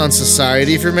blight on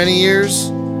society for many years.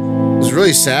 It was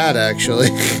really sad,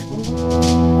 actually.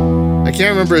 I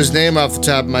can't remember his name off the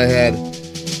top of my head,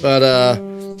 but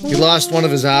he lost one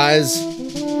of his eyes.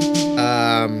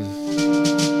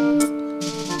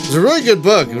 It was a really good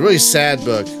book, a really sad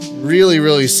book. Really,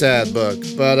 really sad book.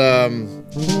 But,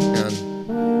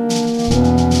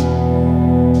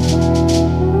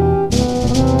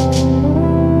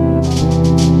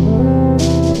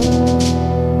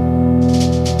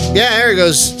 yeah, here it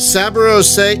goes. Saburo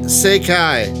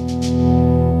Seikai.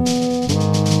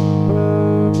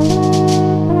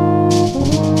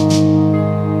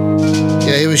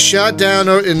 Yeah, he was shot down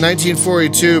in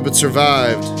 1942, but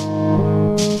survived.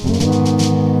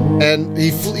 And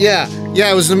yeah,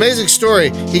 it was an amazing story.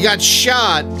 He got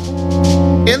shot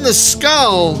in the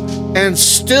skull and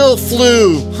still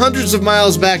flew hundreds of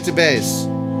miles back to base.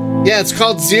 Yeah, it's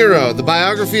called Zero. The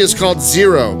biography is called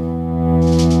Zero.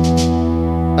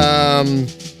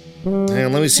 Hang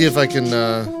on, let me see if I can,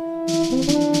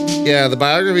 yeah, the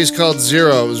biography is called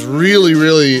Zero. It was really,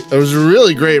 it was a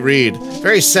really great read.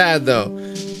 Very sad, though,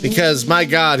 because, my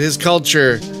God, his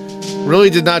culture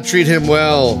really did not treat him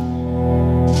well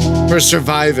for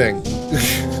surviving.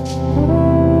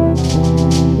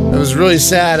 It was really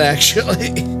sad,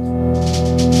 actually.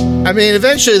 I mean,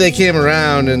 eventually they came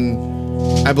around and,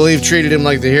 I believe, treated him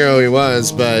like the hero he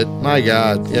was, but, my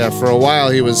God, yeah, for a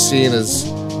while he was seen as...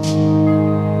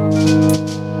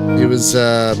 He was,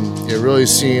 really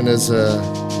seen as a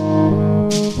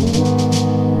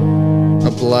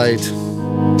blight.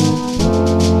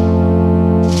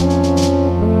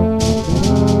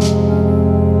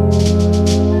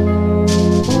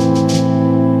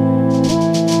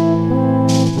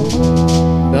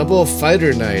 Double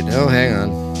Fighter Night. Oh, hang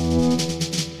on.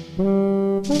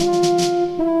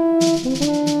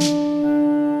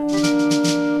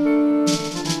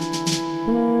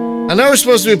 I know we're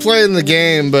supposed to be playing the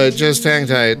game, but just hang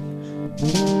tight.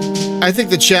 I think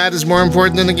the chat is more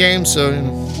important than the game, so, you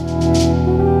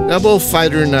know. Double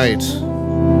Fighter Night.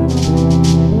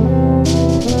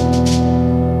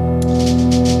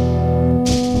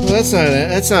 Well,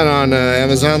 that's not on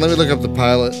Amazon. Let me look up the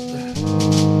pilot.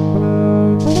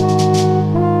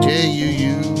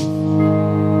 J-U-U-T-I-L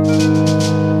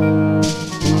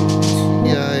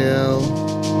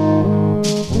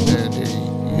and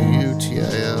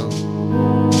U-U-T-I-L.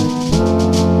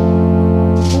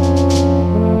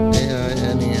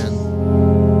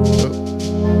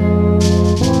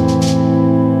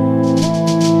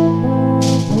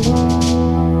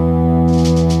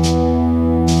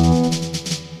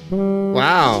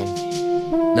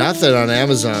 nothing on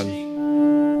Amazon.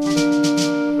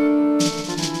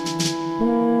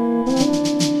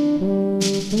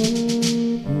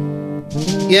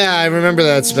 Yeah, I remember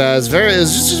that, Spaz. It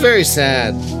was just very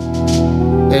sad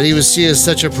that he was seen as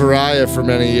such a pariah for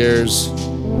many years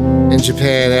in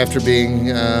Japan after being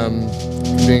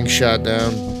shot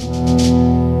down.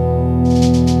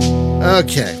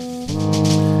 Okay.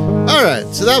 All right,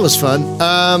 so that was fun.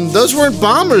 Those weren't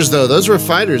bombers, though. Those were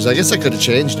fighters. I guess I could have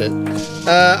changed it.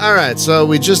 All right, so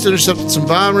we just intercepted some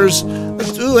bombers.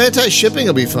 Ooh, anti-shipping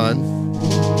will be fun.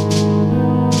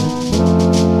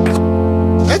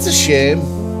 That's a shame.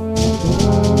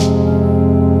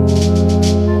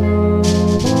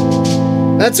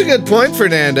 That's a good point,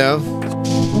 Fernando.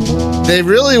 They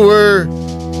really were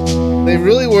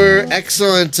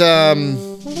excellent.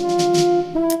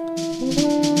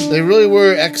 They really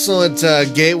were excellent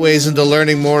gateways into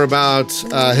learning more about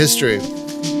history.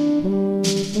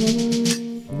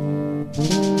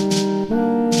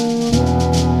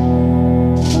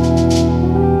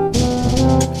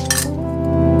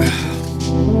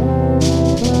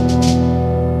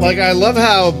 Like, I love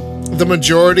how the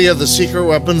majority of the secret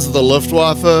weapons of the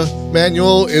Luftwaffe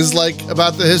manual is like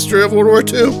about the history of World War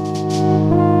II.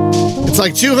 It's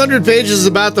like 200 pages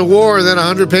about the war and then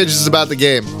 100 pages about the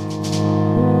game.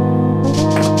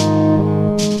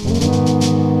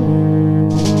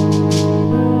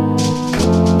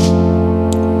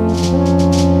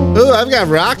 Ooh, I've got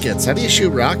rockets. How do you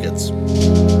shoot rockets?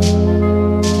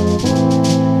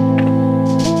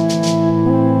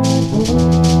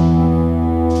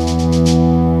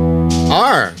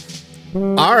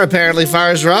 R apparently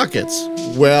fires rockets.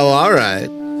 Well, all right.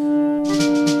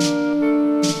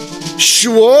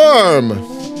 Swarm.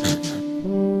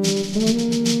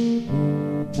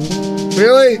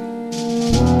 Really?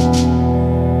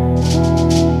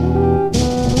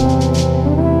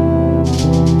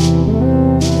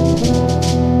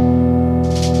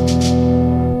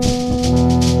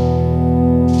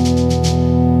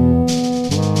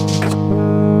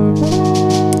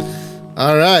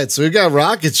 All right, so we've got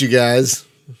rockets, you guys.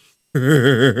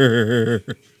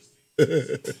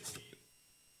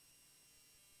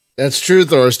 That's true,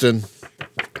 Thorsten.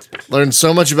 Learned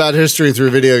so much about history through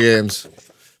video games.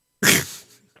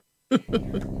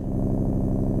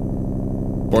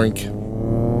 Boink.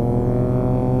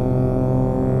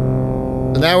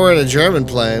 And now we're in a German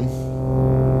plane.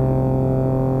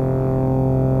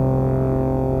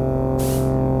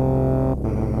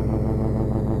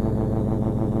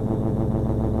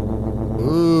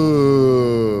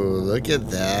 Ooh, look at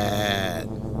that.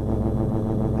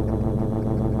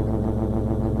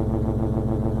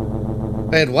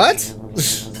 Wait, what?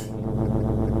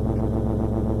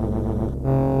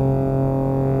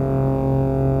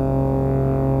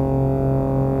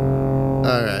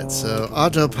 All right, so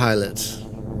autopilot.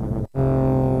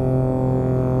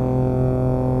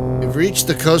 We've reached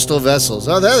the coastal vessels.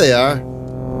 Oh, there they are.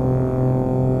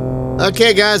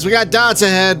 Okay, guys, we got dots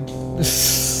ahead.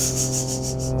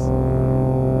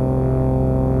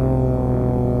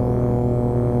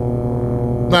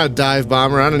 I'm not a dive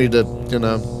bomber. I don't need to, you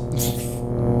know.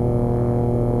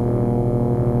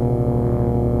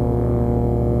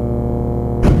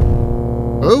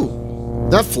 Oh,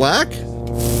 that flak?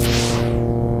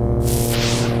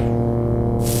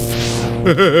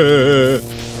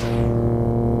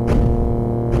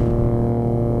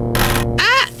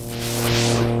 Ah!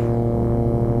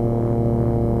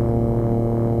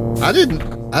 I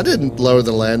didn't lower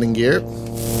the landing gear.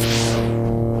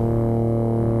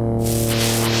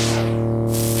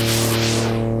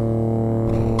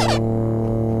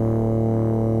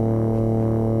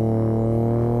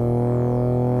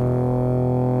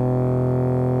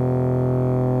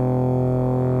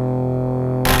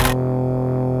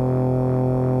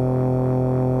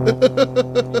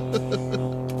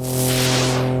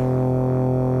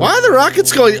 Why are the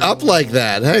rockets going up like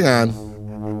that? Hang on.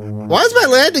 Why is my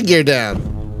landing gear down?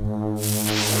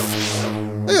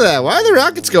 Look at that. Why are the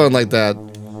rockets going like that?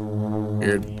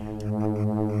 Weird.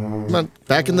 Come on.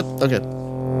 Back in the... Okay.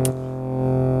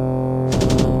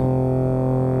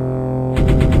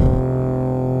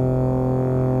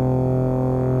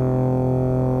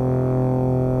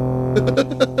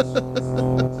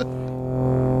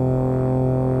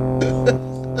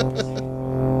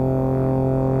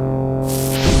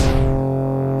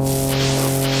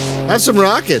 Have some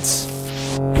rockets.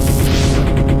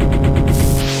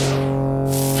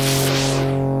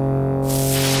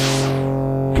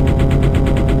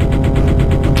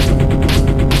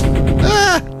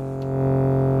 Ah!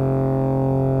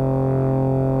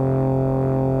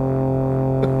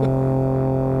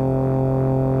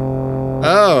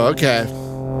 Oh, okay.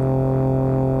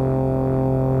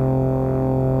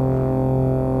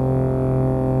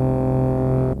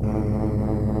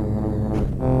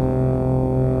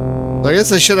 I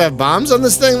guess I should have bombs on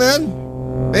this thing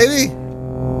then? Maybe?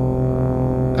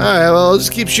 Alright, well, we'll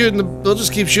just keep shooting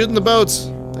the boats,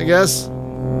 I guess.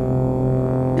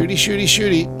 Shooty, shooty,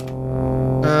 shooty.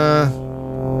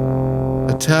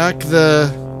 Attack the...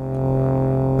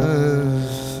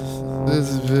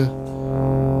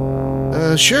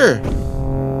 sure.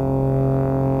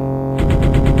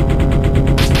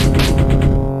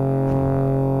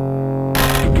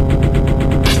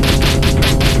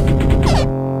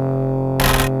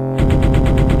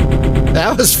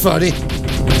 That was funny.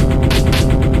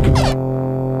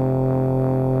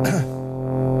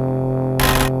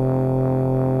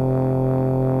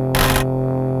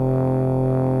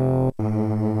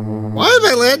 Why is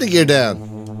my landing gear down?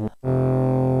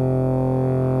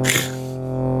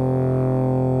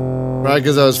 Probably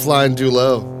because I was flying too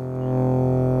low.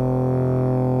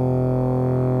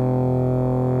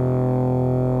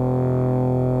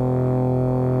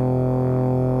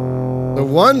 The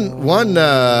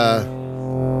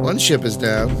one ship is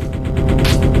down.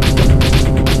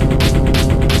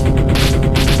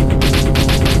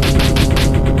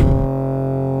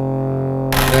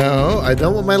 No, I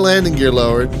don't want my landing gear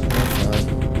lowered.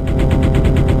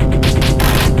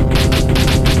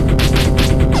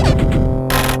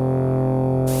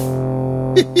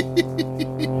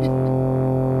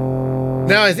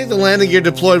 No, I think the landing gear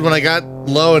deployed when I got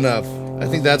low enough. I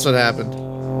think that's what happened.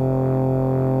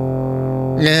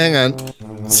 Yeah, hang on.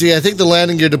 See, I think the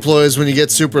landing gear deploys when you get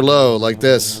super low, like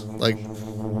this. Like...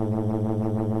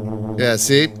 Yeah,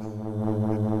 see?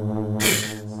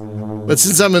 But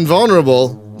since I'm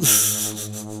invulnerable...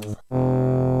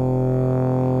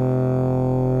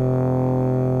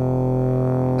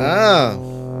 Ah.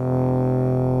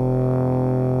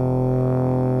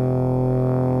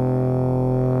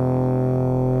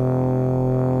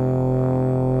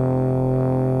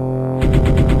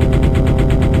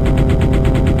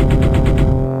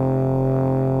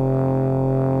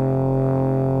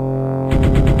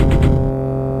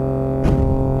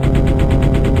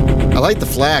 I like the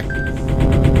flak.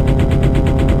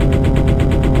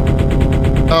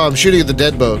 Oh, I'm shooting at the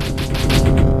dead boat.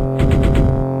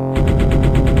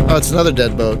 Oh, it's another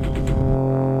dead boat.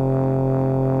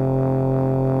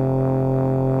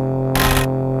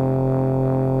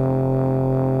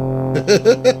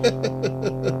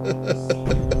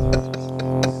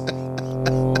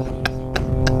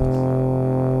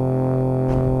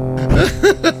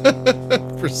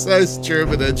 Precise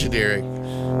German engineering.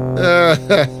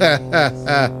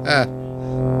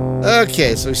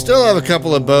 Okay, so we still have a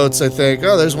couple of boats, I think.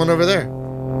 Oh, there's one over there.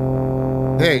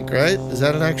 Hey, right? Is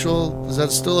that an actual... Is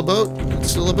that still a boat?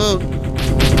 It's still a boat.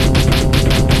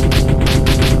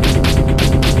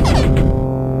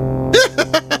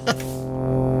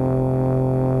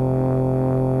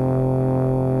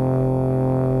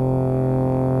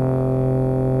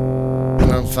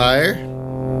 On fire?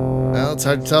 Well, it's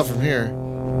hard to tell from here.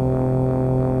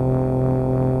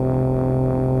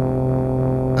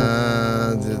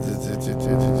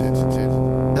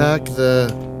 Attack the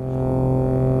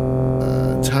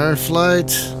entire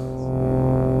flight.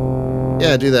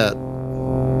 Yeah, do that.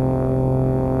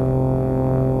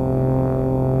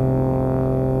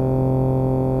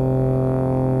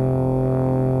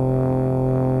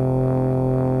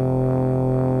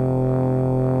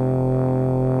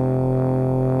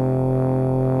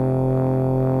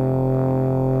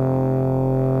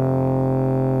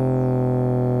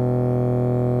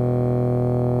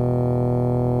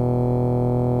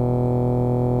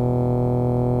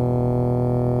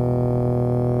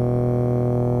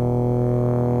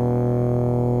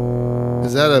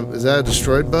 Is that a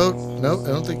destroyed boat? Nope, I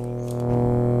don't think.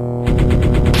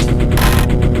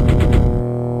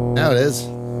 Now it is.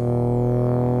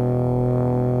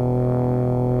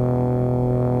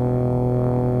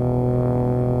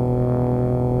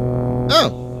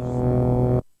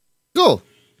 Oh, cool.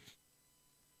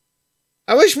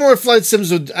 I wish more flight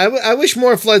sims would. I wish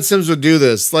more flight sims would do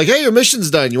this. Like, hey, your mission's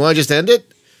done. You want to just end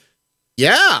it?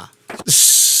 Yeah.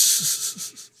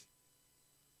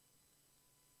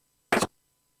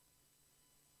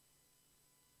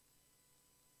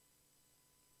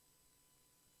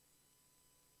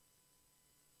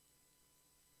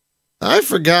 I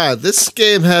forgot. This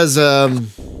game has, replay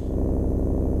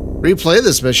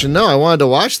this mission. No, I wanted to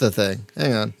watch the thing.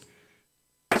 Hang on.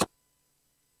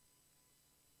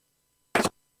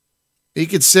 You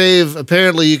could save,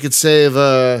 apparently you could save,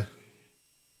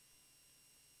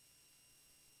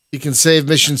 you can save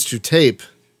missions to tape.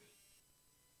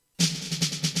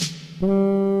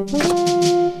 You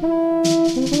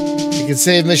can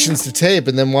save missions to tape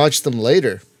and then watch them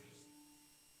later.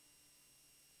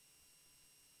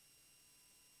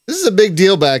 This is a big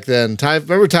deal back then.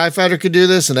 Remember TIE Fighter could do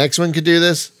this and X-Wing could do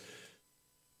this?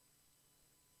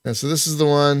 And so this is the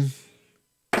one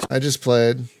I just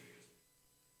played.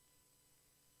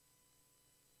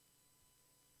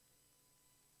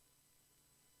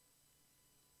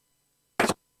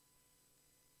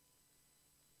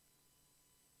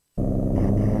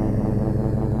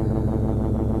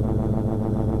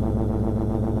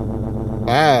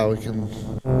 Wow, we can...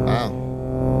 Wow.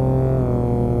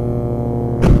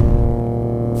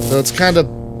 So it's kind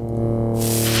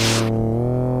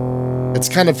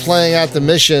of playing out the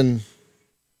mission.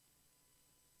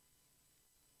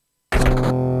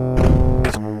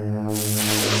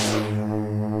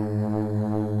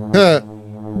 Huh.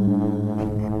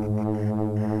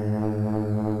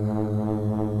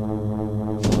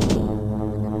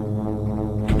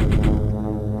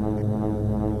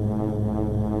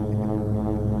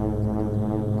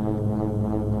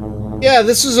 Yeah,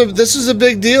 this was a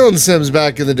big deal in Sims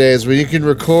back in the days where you can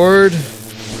record.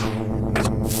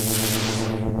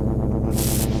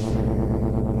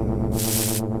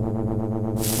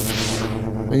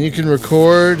 And you can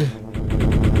record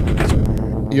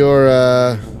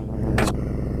your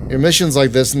missions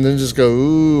like this and then just go,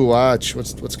 ooh, watch.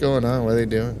 What's going on? What are they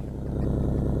doing?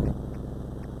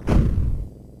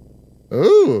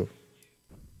 Ooh.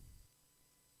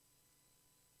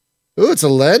 Ooh, it's a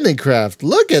landing craft.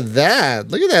 Look at that.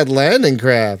 Look at that landing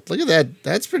craft. Look at that.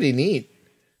 That's pretty neat.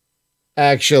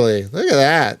 Actually, look at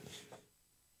that.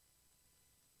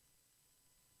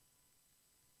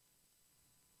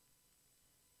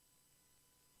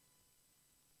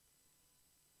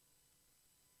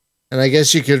 And I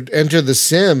guess you could enter the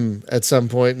sim at some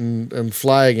point and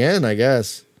fly again, I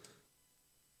guess.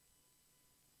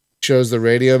 Shows the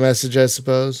radio message, I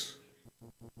suppose.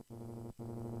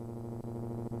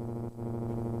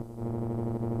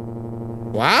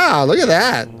 Wow, look at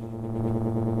that.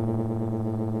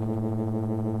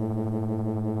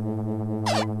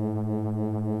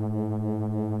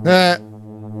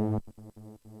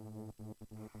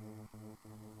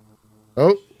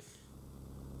 Oh.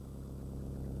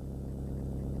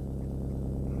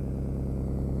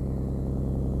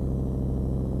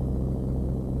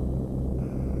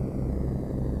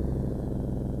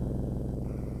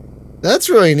 That's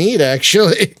really neat,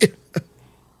 actually.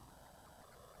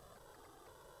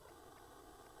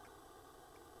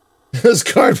 Those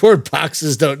cardboard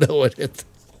boxes don't know what it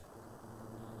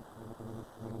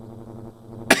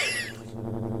is.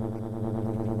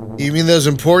 You mean those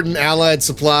important Allied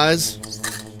supplies?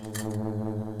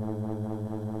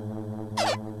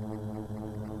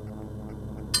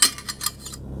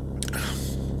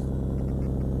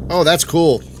 Oh, that's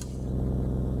cool.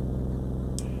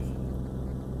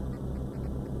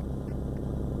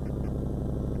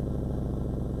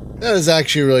 That is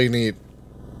actually really neat.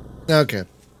 Okay.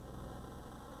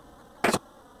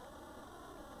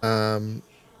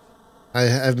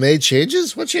 I've made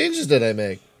changes? What changes did I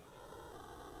make?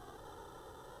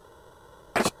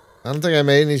 I don't think I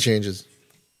made any changes.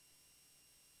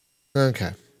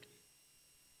 Okay.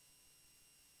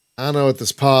 I don't know what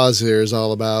this pause here is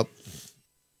all about.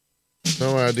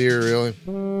 No idea, really.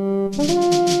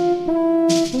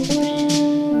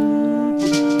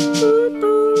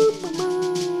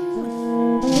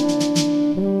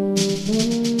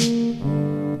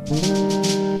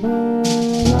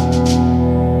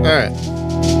 Alright.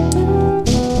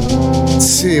 Let's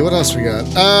see, what else we got?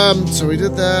 So we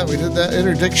did that.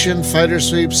 Interdiction, fighter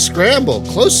sweep, scramble,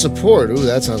 close support. Ooh,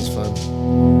 that sounds fun.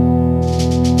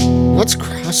 What's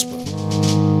crossbow? I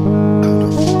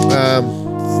don't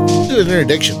know. Let's do an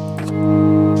interdiction.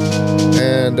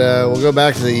 And we'll go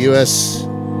back to the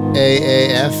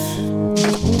USAAF.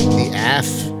 The AF.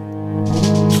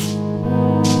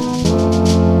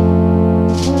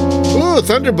 Ooh,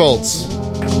 Thunderbolts.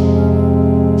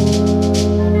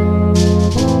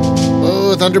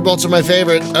 Oh, Thunderbolts are my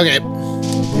favorite. Okay.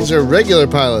 These are regular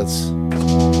pilots.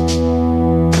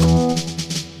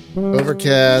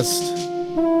 Overcast.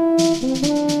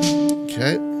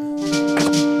 Okay.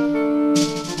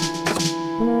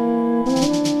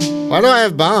 Why do I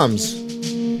have bombs?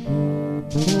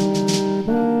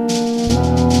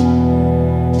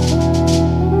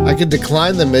 I could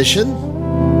decline the mission?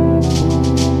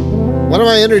 What am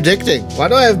I interdicting? Why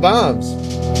do I have bombs?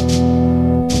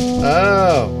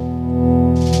 Oh.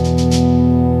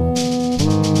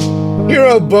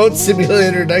 Hero Boat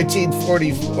Simulator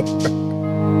 1944.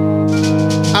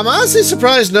 I'm honestly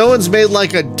surprised no one's made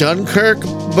like a Dunkirk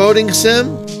boating sim.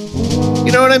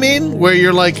 You know what I mean? Where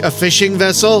you're like a fishing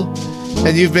vessel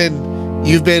and you've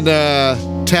been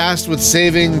tasked with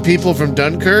saving people from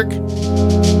Dunkirk.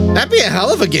 That'd be a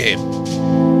hell of a game.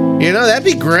 You know, that'd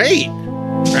be great,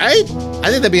 right? I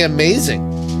think that'd be amazing.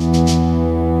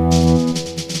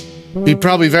 It'd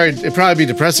probably be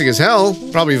depressing as hell,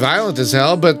 probably violent as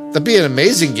hell, but that'd be an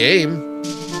amazing game,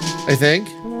 I think.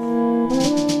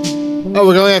 Oh,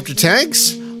 we're going after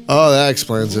tanks? Oh, that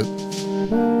explains it.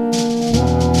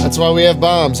 That's why we have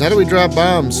bombs. How do we drop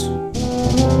bombs?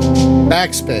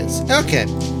 Backspace. Okay.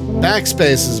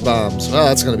 Backspace is bombs. Oh,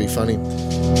 that's gonna be funny.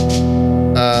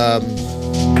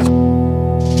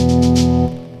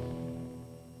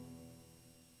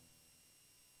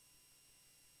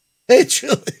 Hey,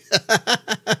 Julie.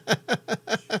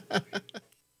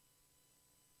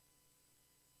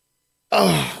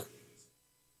 Oh.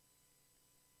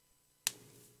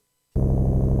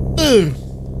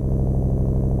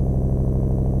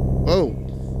 Whoa.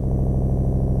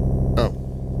 Oh.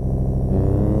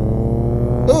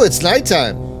 Oh, it's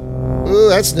nighttime. Ooh,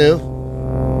 that's new.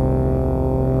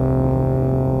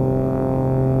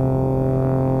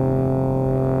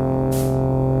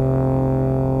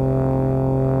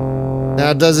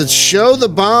 Now, does it show the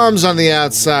bombs on the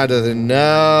outside of the...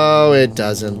 No, it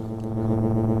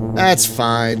doesn't. That's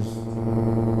fine.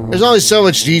 There's only so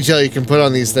much detail you can put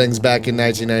on these things back in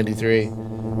 1993.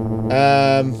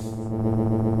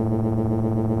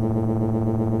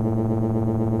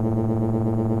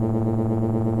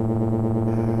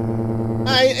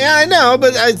 I know,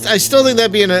 but I still think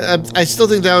that'd be I still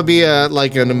think that would be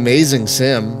like an amazing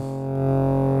sim.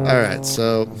 All right,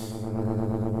 so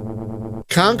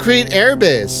concrete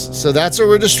airbase. So that's what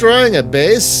we're destroying, a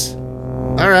base.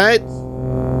 All right,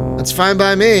 that's fine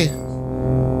by me.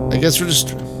 I guess we're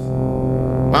just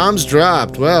bombs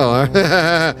dropped. Well,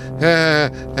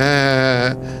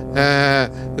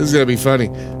 this is gonna be funny.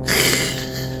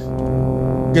 It's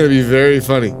gonna be very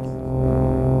funny.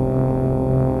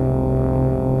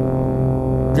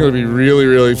 It's gonna be really,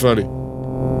 really funny.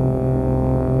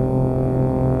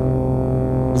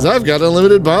 Because I've got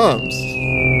unlimited bombs.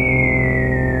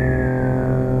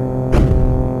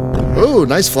 Ooh,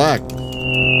 nice flak.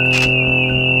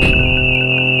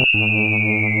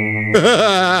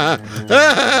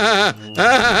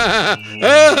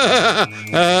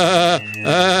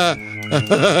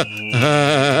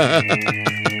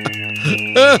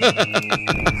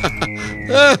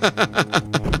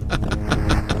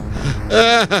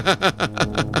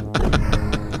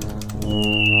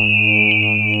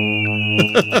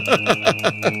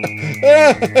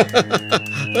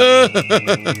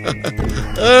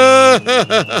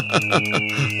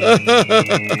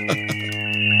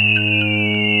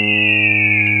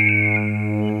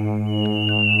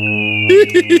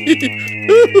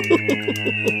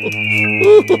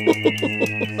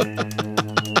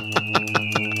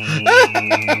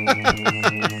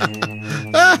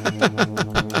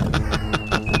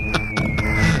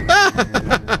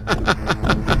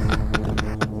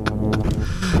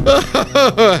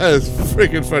 That's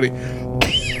freaking funny.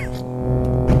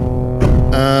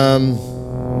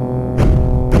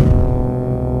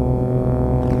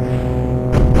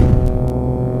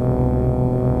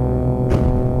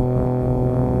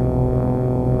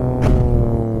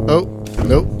 Oh,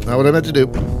 nope, not what I meant to do.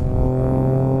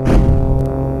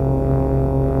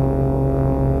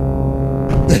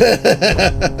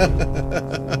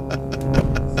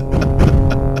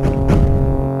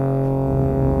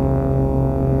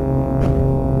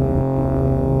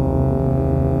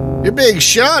 You're being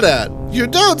shot at. You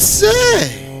don't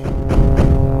say.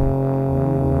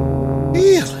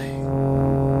 Really?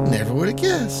 Never would have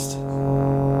guessed.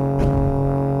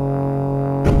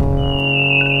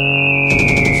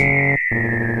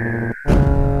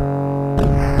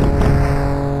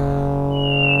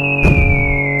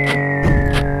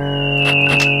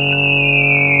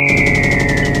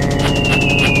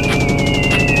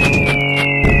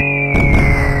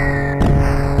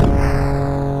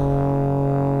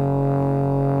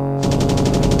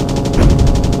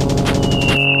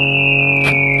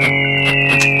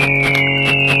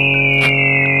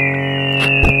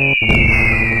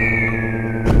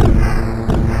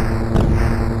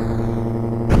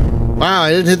 Wow,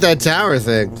 I didn't hit that tower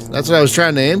thing. That's what I was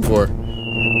trying to aim for.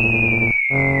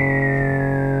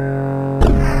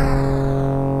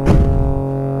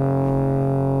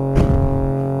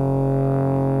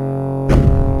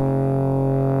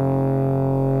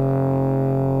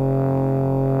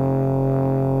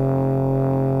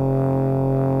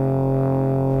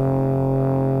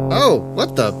 Oh,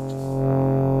 what the?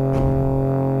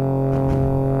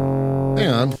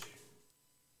 Hang on.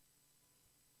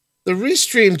 The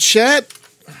restream chat?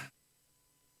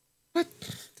 What?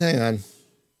 Hang on.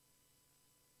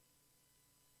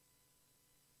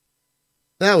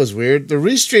 That was weird. The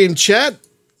restream chat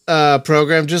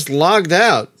program just logged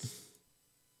out.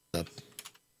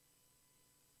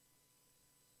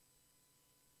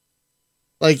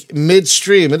 Like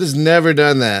midstream. It has never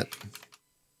done that.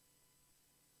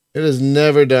 It has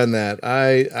never done that.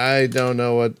 I don't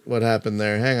know what happened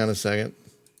there. Hang on a second.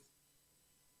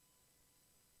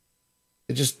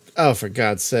 It just, oh, for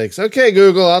God's sakes. Okay,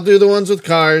 Google, I'll do the ones with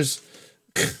cars.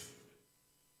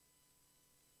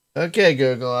 Okay,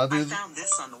 Google, I'll do. I found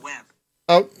this on the web.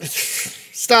 Oh,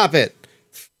 stop it.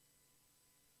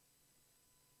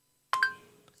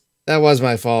 That was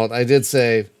my fault. I did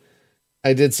say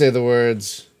the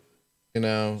words, you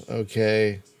know,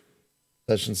 okay,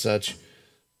 such and such.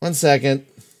 1 second.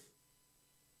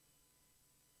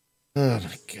 Oh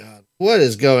my God. What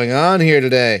is going on here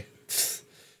today?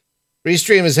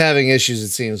 Restream is having issues, it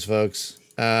seems, folks.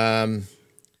 Oh,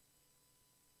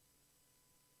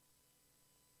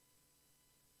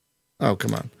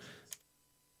 come on.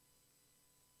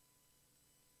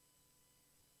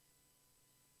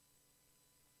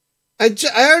 I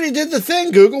already did the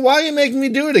thing, Google. Why are you making me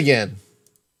do it again?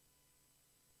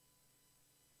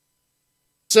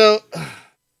 So,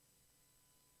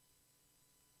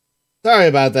 sorry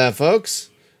about that, folks.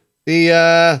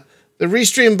 The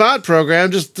Restream bot program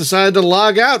just decided to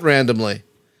log out randomly.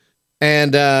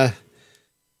 And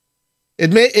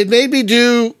it made me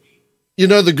do, you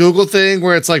know, the Google thing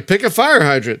where it's like, pick a fire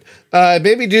hydrant. It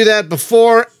made me do that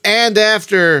before and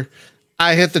after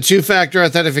I hit the two-factor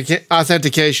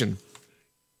authentication.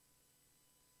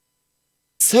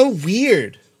 So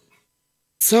weird.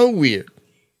 So weird.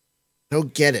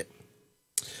 Don't get it.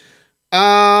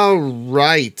 All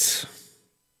right.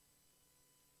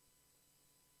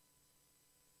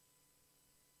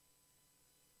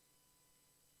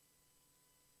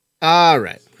 All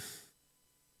right.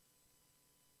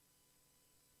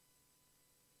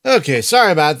 Okay,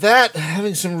 sorry about that.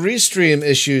 Having some Restream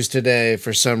issues today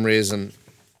for some reason.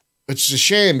 Which is a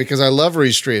shame because I love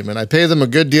Restream and I pay them a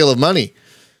good deal of money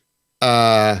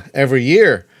every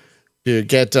year to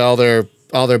get all their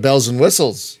bells and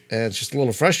whistles. And it's just a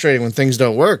little frustrating when things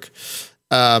don't work.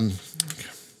 Oh,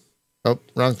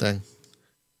 wrong thing.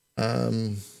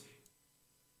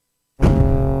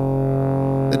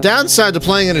 The downside to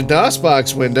playing in a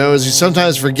DOSBox window is you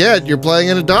sometimes forget you're playing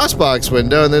in a DOSBox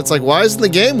window, and it's like, why isn't the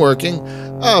game working?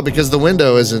 Oh, because the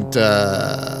window isn't,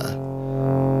 I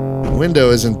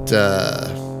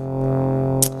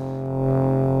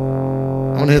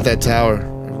want to hit that tower.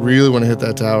 I really want to hit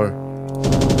that tower.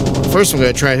 First, I'm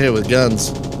going to try and hit it with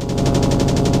guns.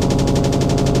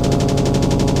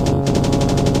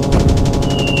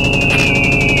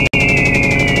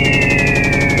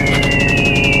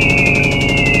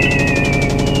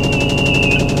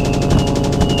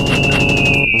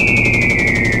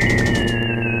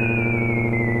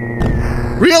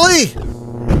 Really?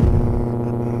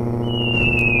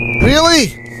 Really?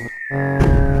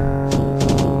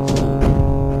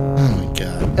 Oh my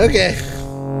God. Okay.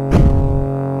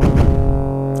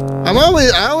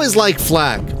 I always like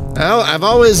flak. I've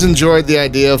always enjoyed the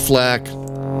idea of flak.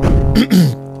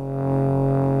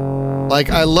 Like,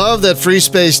 I love that Free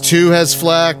Space 2 has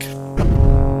flak.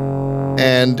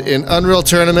 And in Unreal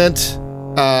Tournament,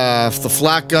 the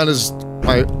flak gun is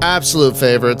my absolute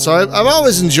favorite. So I've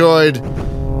always enjoyed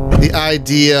the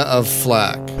idea of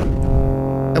flak.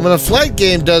 And when a flight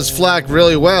game does flak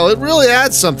really well, it really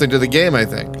adds something to the game, I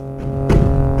think.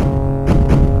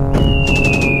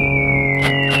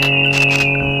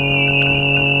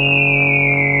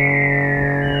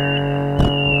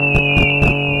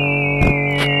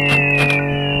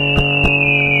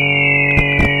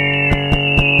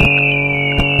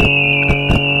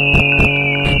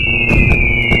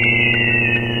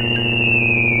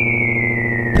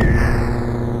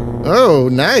 Oh,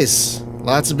 nice.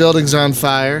 Lots of buildings on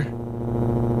fire.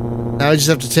 Now we just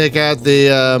have to take out the,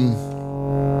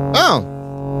 Oh.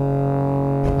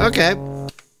 Okay.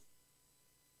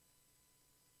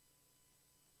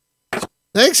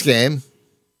 Thanks, game.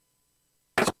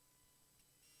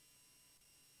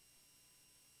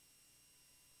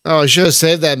 Oh, I should have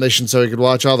saved that mission so we could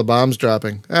watch all the bombs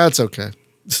dropping. That's okay.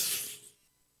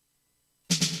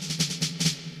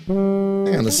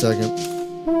 Hang on a second.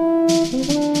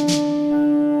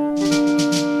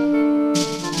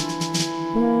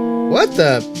 What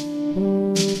the?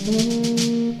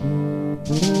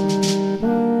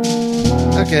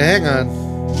 Okay, hang on.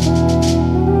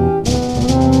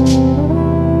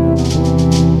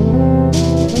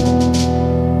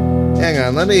 Hang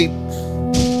on, let me...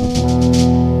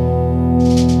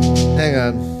 Hang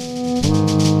on.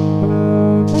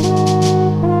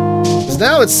 Because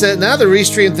now it's set... Now the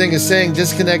Restream thing is saying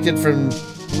disconnected from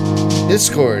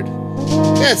Discord.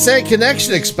 Yeah, it's saying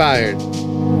connection expired.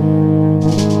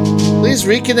 Please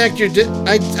reconnect your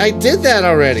I did that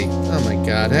already. Oh my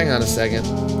god, hang on a second.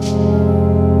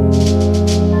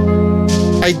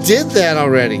 I did that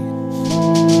already.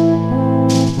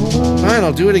 Fine,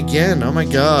 I'll do it again. Oh my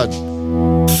god.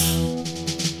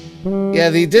 Yeah,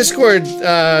 the Discord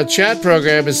chat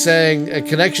program is saying a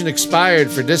connection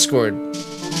expired for Discord.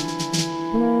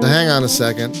 So hang on a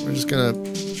second. We're just gonna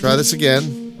try this again.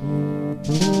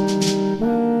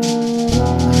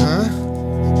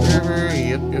 Server,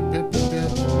 yep.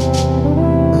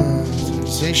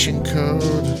 Authorization code.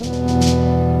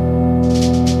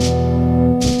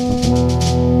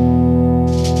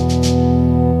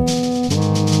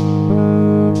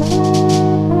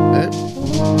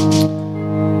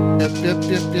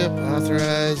 Yep.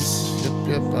 Authorize.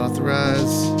 Yep.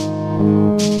 Authorize.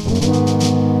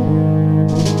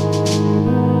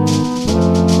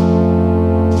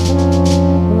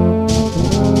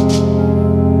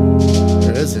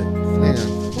 Where is it? Hang on.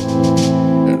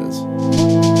 There it is.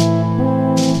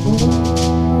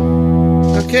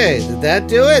 Okay, did that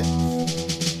do it?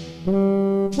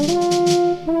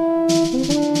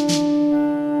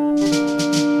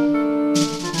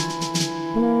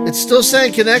 It's still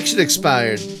saying connection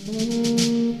expired.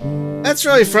 That's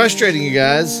really frustrating, you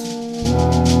guys.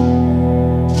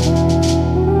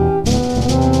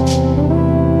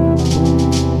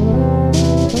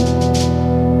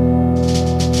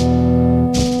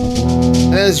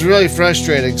 That is really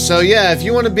frustrating. So yeah, if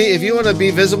you want to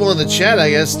be visible in the chat,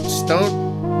 I guess just don't.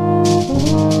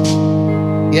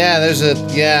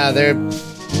 Yeah, they're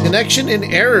connection in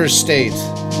error state.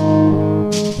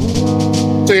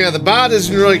 So yeah, the bot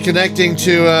isn't really connecting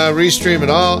to Restream at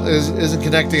all. Isn't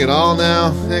connecting at all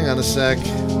now. Hang on a sec.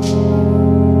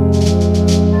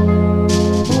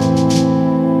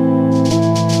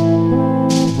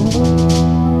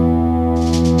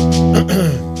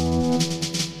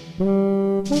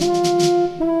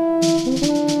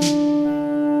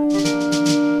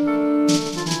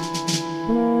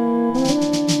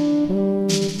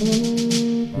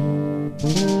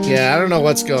 Yeah, I don't know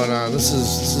what's going on. This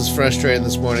is frustrating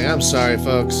this morning. I'm sorry,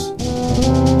 folks.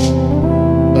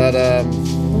 But oh.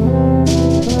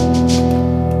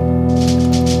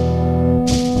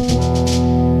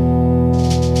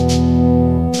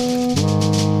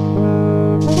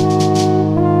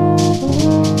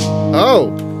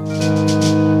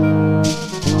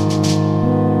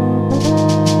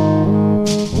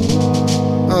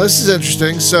 Oh, this is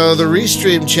interesting. So the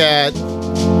Restream chat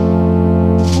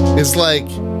is like,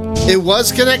 it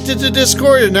was connected to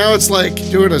Discord, and now it's like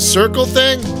doing a circle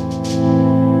thing?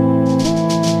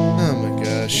 Oh my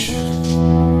gosh.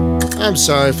 I'm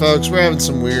sorry, folks. We're having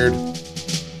some weird.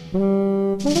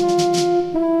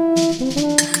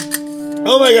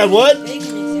 Oh my god, what?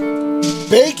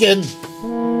 Bacon?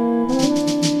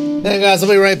 Hang on, guys, I'll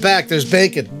be right back. There's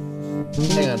bacon.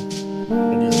 Hang on.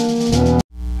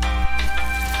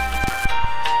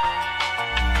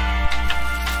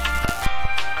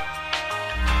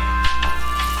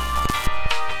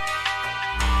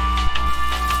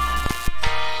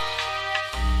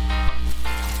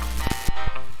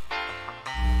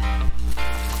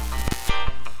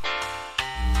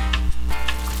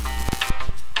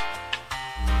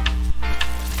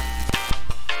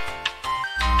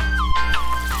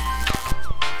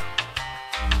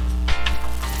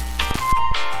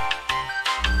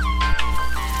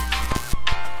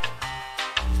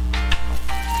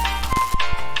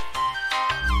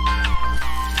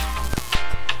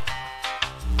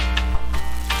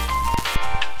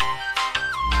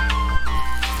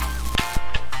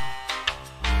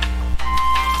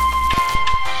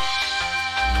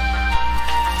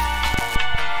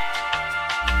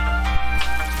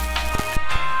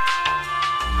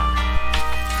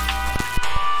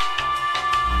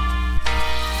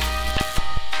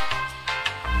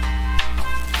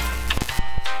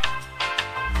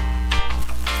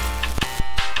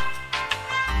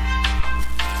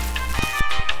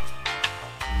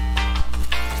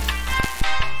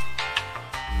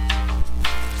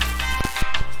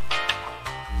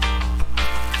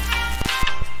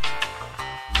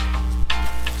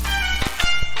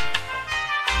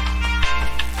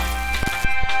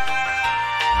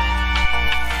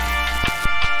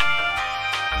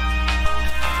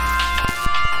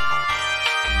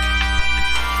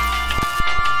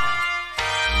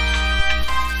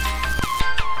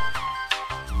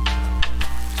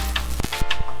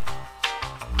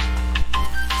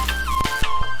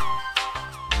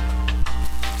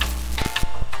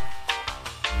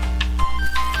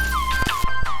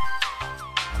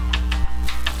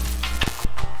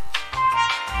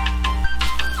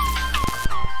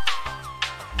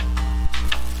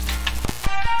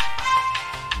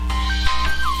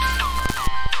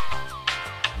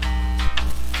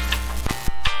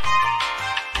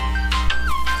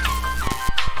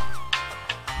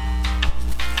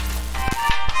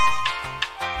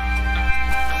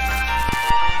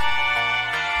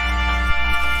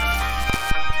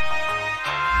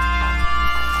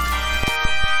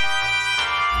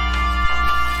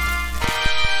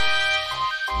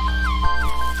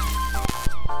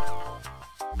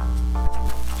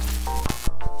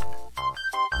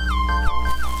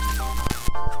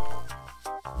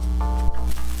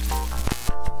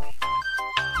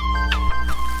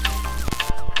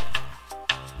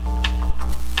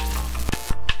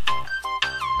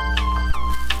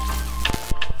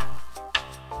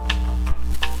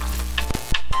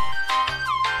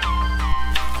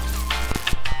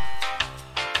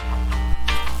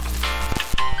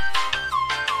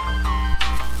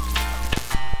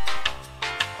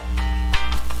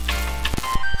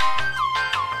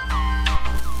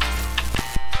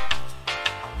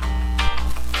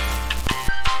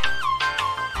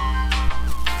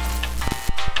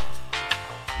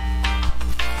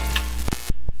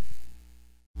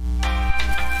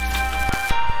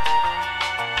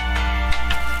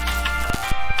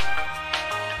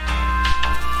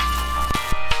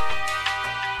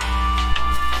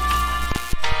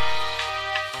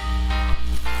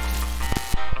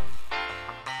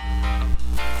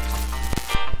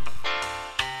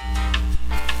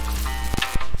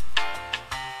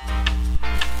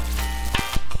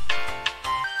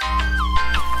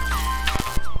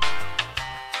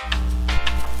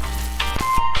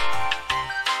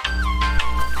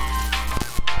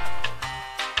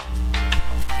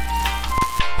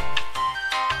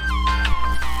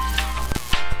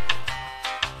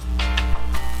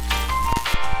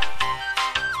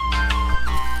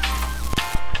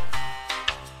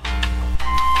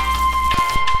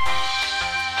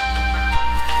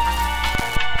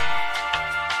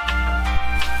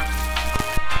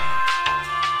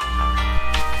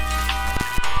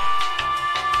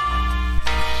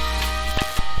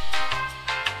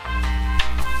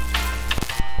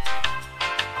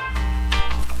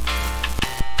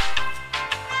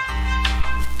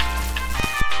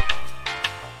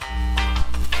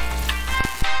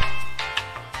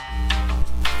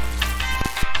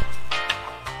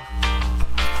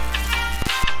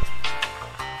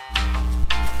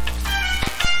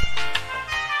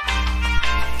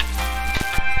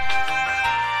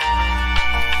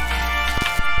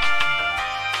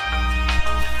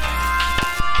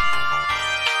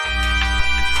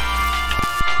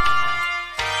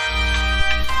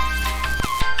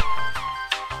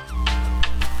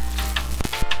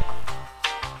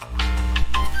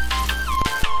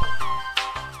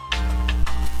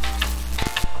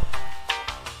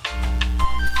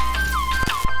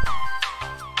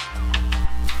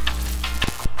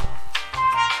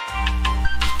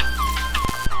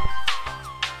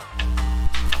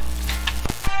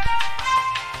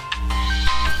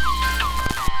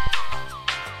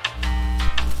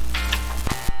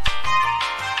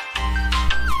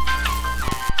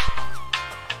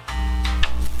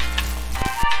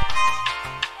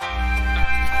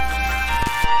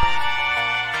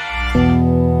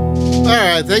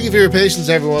 right, thank you for your patience,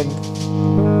 everyone.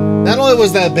 Not only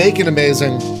was that bacon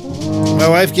amazing, my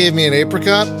wife gave me an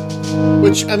apricot,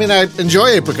 which, I mean, I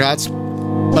enjoy apricots,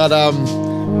 but,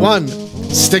 one,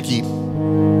 sticky.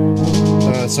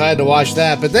 So I had to wash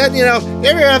that. But then, you know, you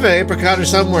ever have an apricot or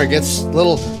something where it gets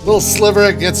little sliver,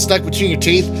 it gets stuck between your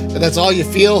teeth, and that's all you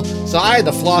feel? So I had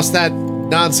to floss that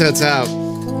nonsense out.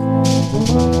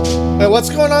 Hey, what's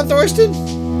going on, Thorsten?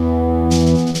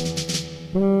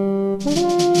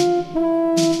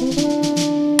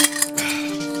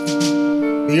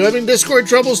 Are you having Discord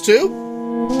troubles too?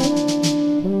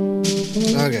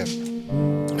 Okay.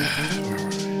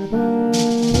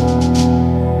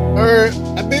 Or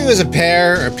maybe it was a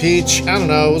pear or peach. I don't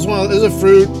know. It was a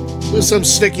fruit. It was some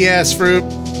sticky ass fruit.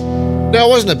 No, it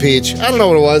wasn't a peach. I don't know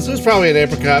what it was. It was probably an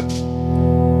apricot.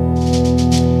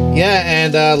 Yeah,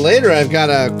 and later I've got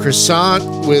a croissant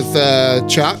with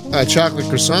chocolate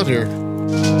croissant here.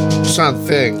 Croissant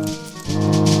thing.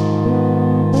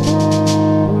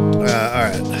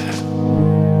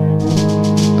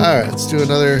 Alright, let's do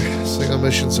another single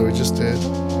mission. So we just did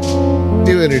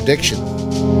do interdiction.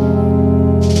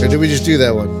 Or did we just do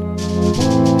that one?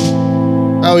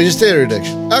 Oh, we just did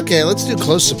interdiction. Okay, let's do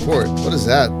close support. What is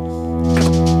that?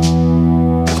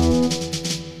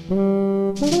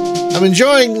 I'm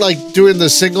enjoying, like, doing the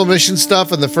single mission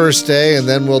stuff on the first day, and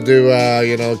then we'll do,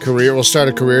 you know, career. We'll start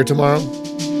a career tomorrow.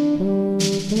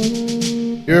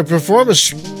 You perform a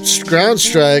ground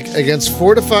strike against a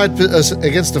fortified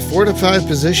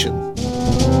position.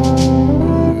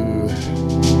 Ooh.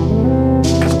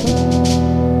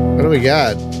 What do we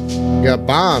got? We got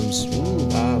bombs. Ooh,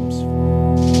 bombs.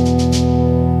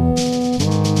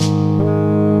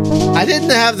 I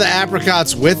didn't have the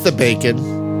apricots with the bacon.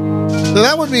 So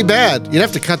that would be bad. You'd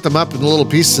have to cut them up in little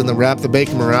pieces and then wrap the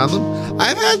bacon around them.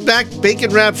 I've had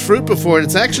bacon wrapped fruit before, and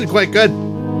it's actually quite good.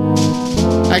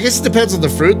 I guess it depends on the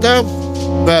fruit, though.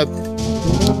 But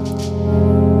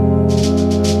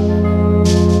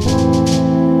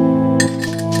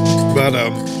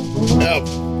yeah,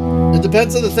 it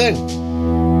depends on the thing.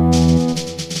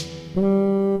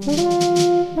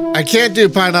 I can't do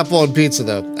pineapple on pizza,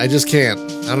 though. I just can't.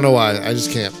 I don't know why. I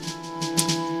just can't.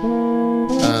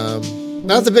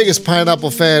 Not the biggest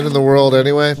pineapple fan in the world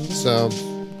anyway, so.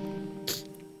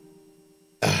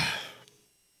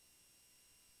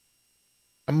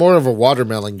 I'm more of a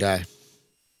watermelon guy.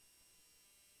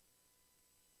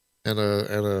 And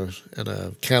a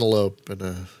cantaloupe and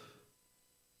a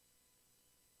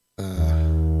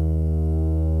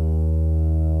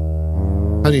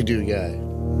honeydew guy.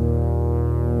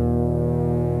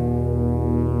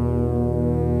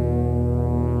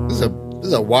 This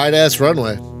is a wide ass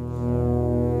runway.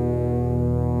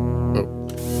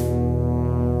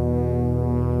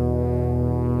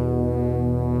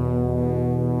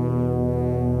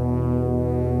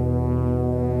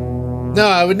 No,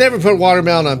 I would never put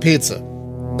watermelon on pizza.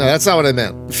 No, that's not what I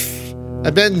meant.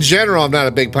 I meant in general, I'm not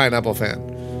a big pineapple fan.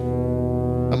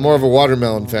 I'm more of a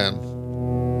watermelon fan.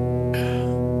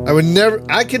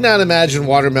 I cannot imagine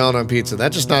watermelon on pizza.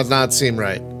 That just does not seem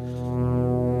right.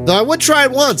 Though I would try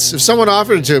it once. If someone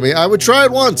offered it to me, I would try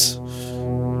it once.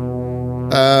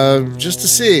 Just to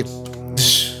see.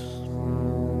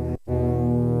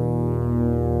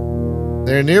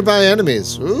 They're nearby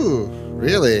enemies. Ooh,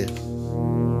 really?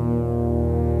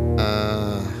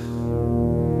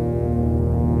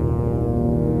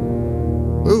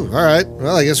 Ooh, alright.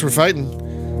 Well, I guess we're fighting.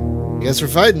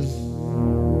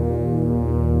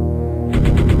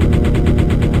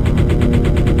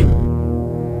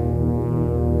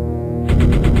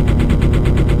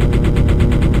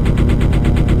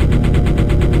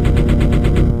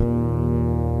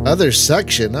 Other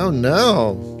section? Oh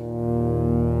no.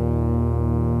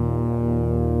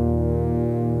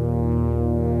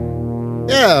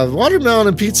 Yeah, watermelon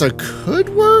and pizza could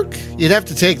work. You'd have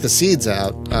to take the seeds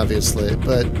out, obviously,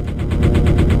 but...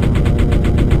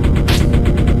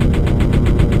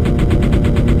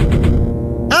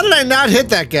 How did I not hit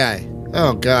that guy?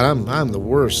 Oh god, I'm the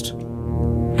worst.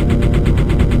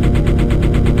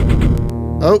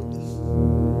 Oh.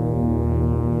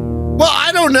 Well,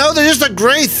 I don't know, there's just a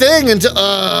gray thing until...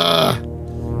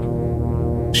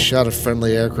 Shot a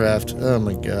friendly aircraft. Oh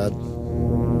my god.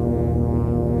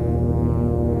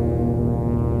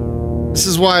 This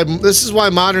is why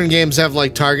modern games have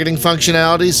like targeting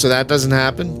functionality, so that doesn't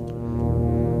happen.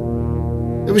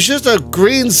 It was just a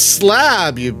green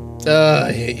slab,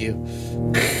 I hate you.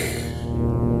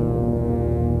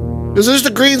 It was just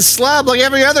a green slab like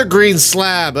every other green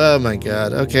slab. Oh my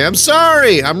god. Okay, I'm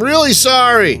sorry. I'm really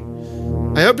sorry.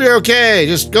 I hope you're okay.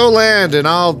 Just go land and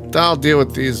I'll deal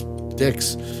with these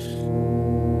dicks.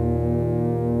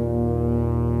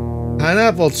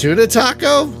 Pineapple tuna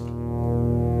taco?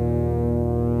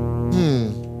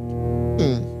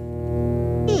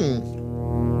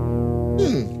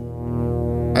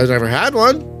 I've never had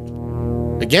one.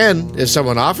 Again, if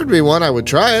someone offered me one, I would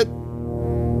try it.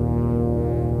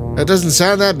 That doesn't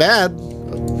sound that bad.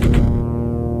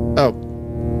 Oh.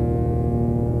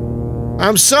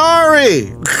 I'm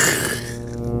sorry!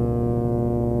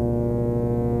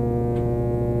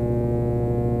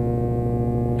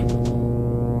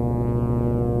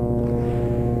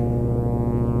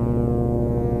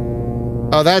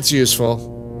 Oh, that's useful.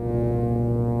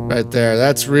 Right there.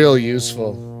 That's real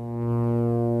useful.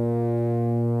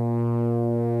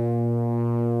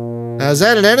 Now, is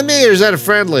that an enemy or is that a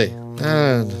friendly?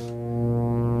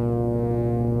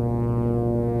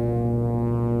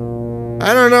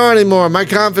 I don't know anymore. My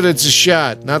confidence is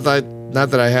shot. Not that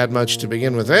I had much to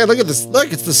begin with. Hey, look at this.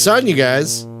 Look, it's the sun, you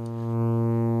guys.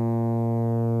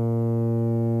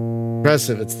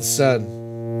 Impressive. It's the sun.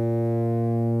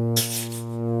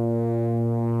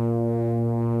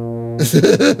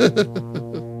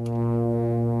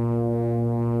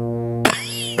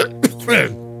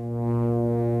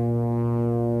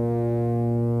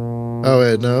 Oh,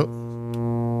 wait, no.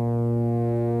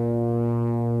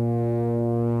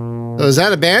 Oh, is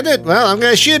that a bandit? Well, I'm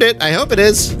gonna shoot it. I hope it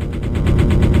is.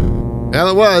 Well,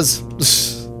 it was.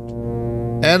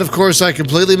 And of course, I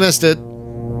completely missed it.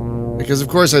 Because of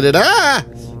course I did. Ah!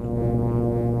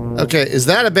 Okay, is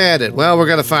that a bandit? Well, we're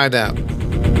gonna find out.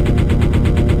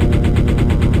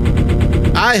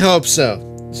 I hope so.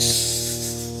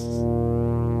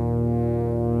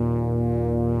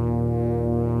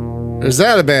 Is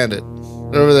that a bandit?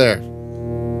 Over there.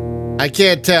 I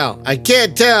can't tell. I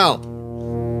can't tell.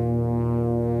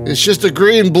 It's just a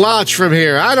green blotch from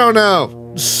here. I don't know.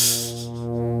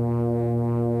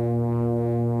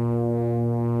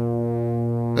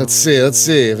 Let's see. Let's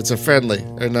see if it's a friendly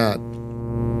or not.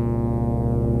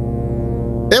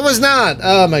 It was not.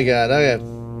 Oh my god. Okay.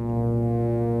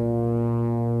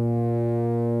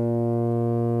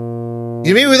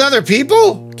 You meet with other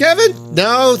people, Kevin?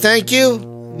 No, thank you.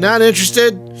 Not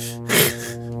interested.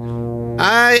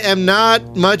 I am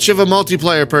not much of a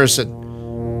multiplayer person.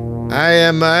 I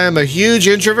am a huge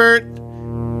introvert,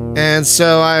 and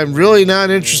so I'm really not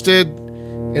interested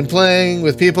in playing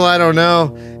with people I don't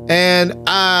know. And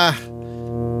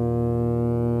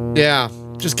yeah,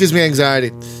 just gives me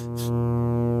anxiety.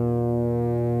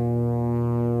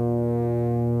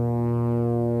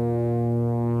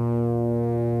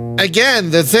 Again,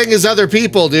 the thing is other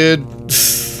people, dude.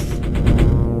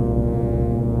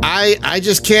 I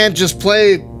just can't just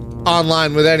play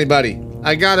online with anybody.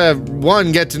 I gotta,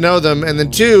 one, get to know them, and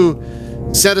then two,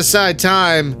 set aside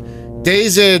time,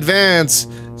 days in advance,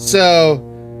 so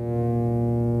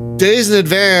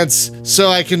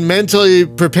I can mentally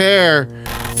prepare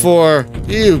for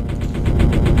you.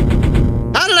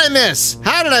 How did I miss?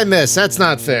 How did I miss? That's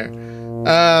not fair.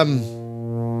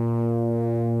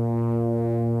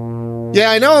 Yeah,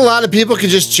 I know a lot of people can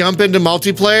just jump into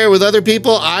multiplayer with other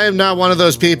people. I am not one of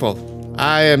those people.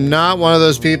 I am not one of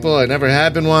those people. I never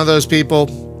have been one of those people.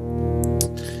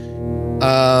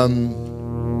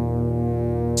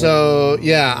 So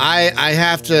yeah, I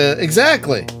have to,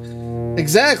 exactly.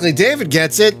 David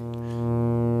gets it.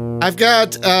 I've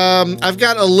got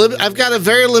a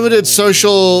very limited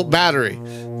social battery.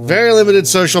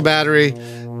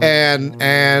 And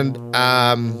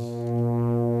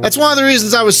that's one of the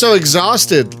reasons I was so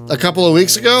exhausted a couple of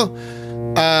weeks ago.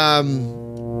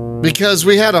 Because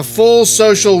we had a full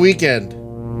social weekend.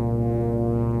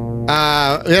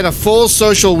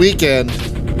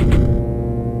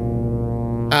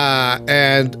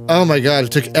 And oh my god,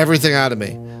 it took everything out of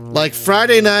me. Like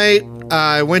Friday night,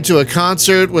 I went to a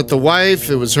concert with the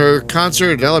wife. It was her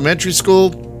concert at elementary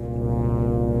school.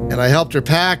 And I helped her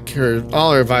pack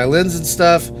all her violins and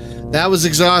stuff. That was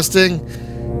exhausting.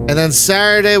 And then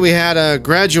Saturday, we had a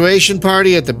graduation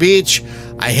party at the beach.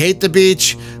 I hate the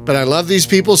beach, but I love these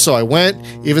people, so I went,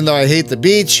 even though I hate the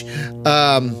beach.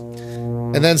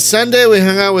 And then Sunday, we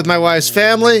hung out with my wife's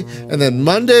family. And then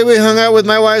Monday, we hung out with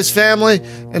my wife's family.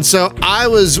 And so I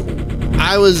was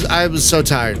so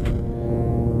tired.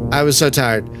 I was so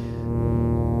tired.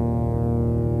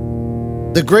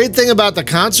 The great thing about the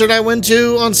concert I went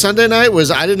to on Sunday night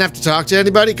was I didn't have to talk to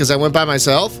anybody because I went by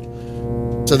myself.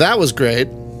 So that was great.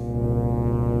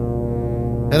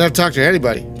 I didn't have to talk to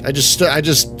anybody. I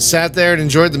just sat there and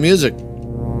enjoyed the music.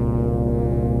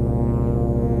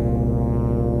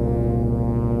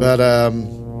 But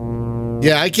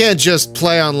yeah, I can't just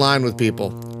play online with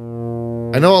people.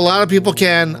 I know a lot of people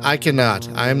can. I cannot.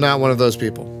 I am not one of those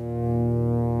people.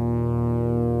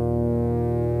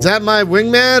 Is that my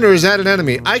wingman or is that an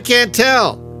enemy? I can't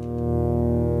tell.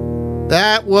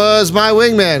 That was my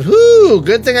wingman. Whoo!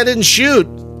 Good thing I didn't shoot.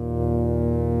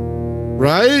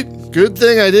 Right? Good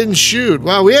thing I didn't shoot.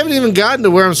 Wow, we haven't even gotten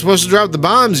to where I'm supposed to drop the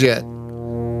bombs yet.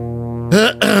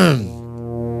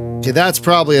 Okay, that's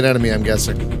probably an enemy, I'm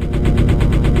guessing.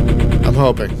 I'm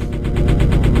hoping.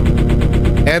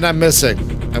 And I'm missing.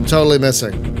 I'm totally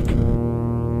missing.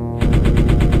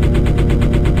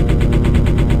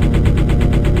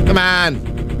 Come on.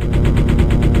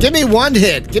 Give me one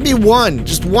hit. Give me one.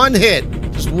 Just one hit.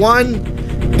 Just one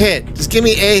hit. Just give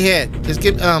me a hit. Just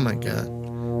give... Oh, my God.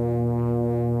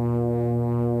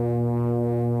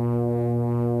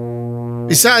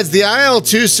 Besides, the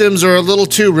IL-2 sims are a little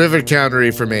too rivet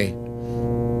countery for me.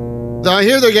 Though I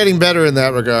hear they're getting better in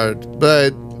that regard,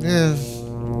 but yeah.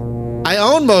 I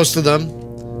own most of them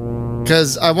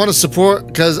because I want to support,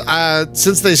 because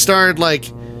since they started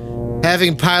like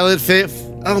having pilot fit.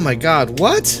 Oh my God,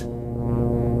 what?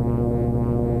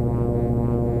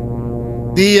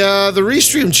 The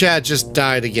restream chat just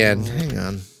died again. Hang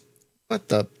on. What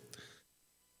the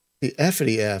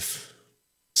F'ity F?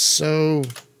 So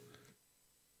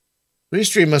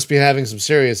Restream must be having some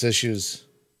serious issues this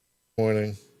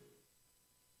morning.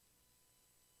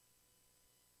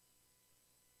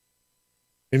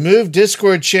 Remove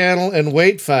Discord channel and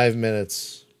wait 5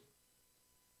 minutes.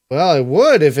 Well, I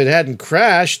would if it hadn't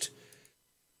crashed.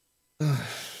 If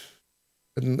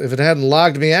it hadn't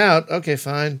logged me out. Okay,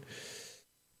 fine.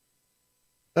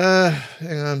 Hang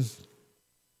on.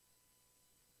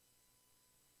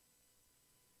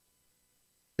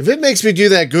 If it makes me do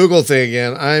that Google thing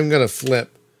again, I'm gonna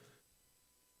flip.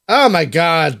 Oh my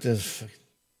God.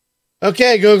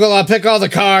 Okay, Google, I'll pick all the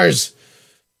cars.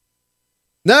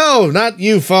 No, not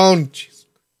you, phone. Jeez.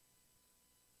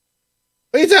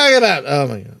 What are you talking about? Oh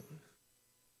my God.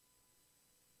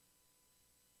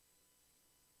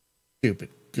 Stupid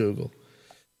Google.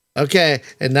 Okay,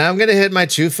 and now I'm gonna hit my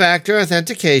 2-factor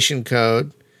authentication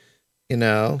code. You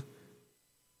know.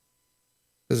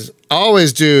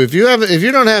 Always do. If you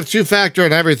don't have 2-factor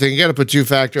on everything, you got to put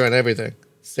 2-factor on everything.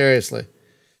 Seriously.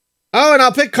 Oh, and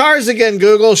I'll pick cars again,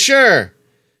 Google. Sure.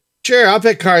 Sure, I'll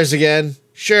pick cars again.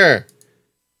 Sure.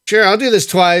 Sure, I'll do this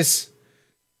twice.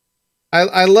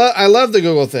 I love the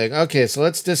Google thing. Okay, so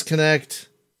let's disconnect.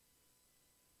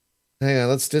 Hang on,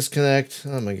 let's disconnect.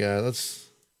 Oh my God,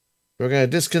 we're gonna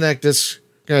disconnect this.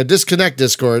 Gonna disconnect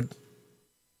Discord.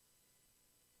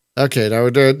 Okay, now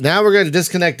we're going to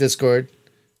disconnect Discord.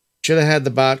 Should have had the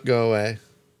bot go away.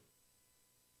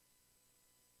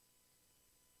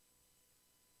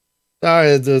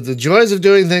 Sorry, the joys of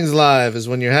doing things live is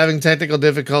when you're having technical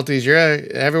difficulties.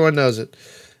 Everyone knows it.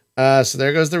 So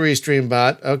there goes the restream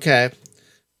bot. Okay.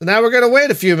 So now we're going to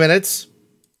wait a few minutes.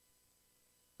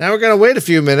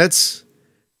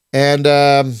 And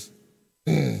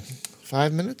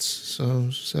 5 minutes? So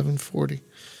 7:40.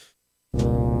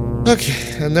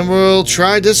 Okay, and then we'll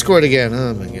try Discord again.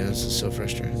 Oh my God, this is so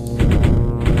frustrating.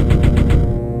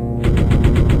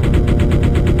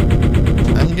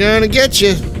 I'm gonna get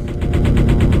you.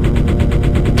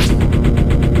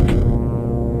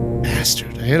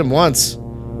 Bastard, I hit him once. I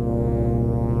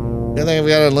don't think I've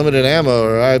got unlimited ammo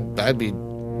or I'd be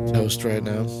toast right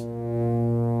now.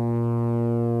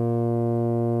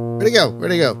 Where'd he go?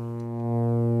 Where'd he go?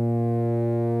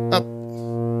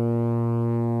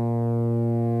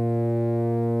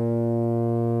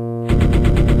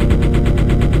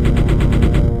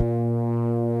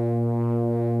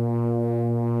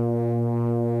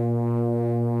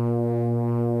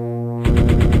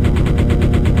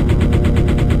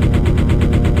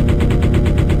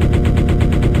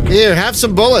 Here, have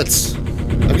some bullets.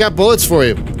 I've got bullets for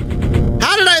you.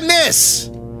 How did I miss?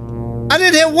 I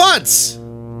didn't hit once.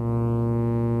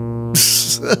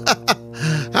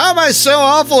 How am I so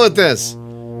awful at this?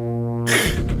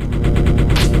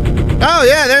 Oh,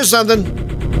 yeah, there's something.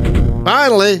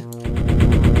 Finally.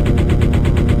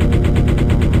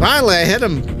 Finally, I hit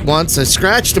him once. I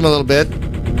scratched him a little bit.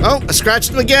 Oh, I scratched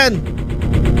him again.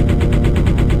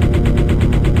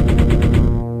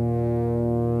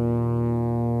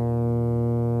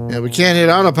 Yeah, we can't hit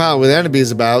autopilot with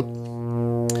enemies about.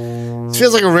 This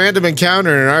feels like a random encounter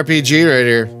in an RPG right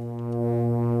here.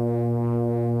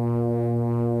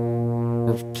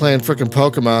 We're playing frickin'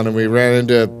 Pokemon and we ran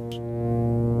into...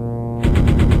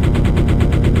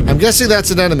 I'm guessing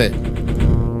that's an enemy.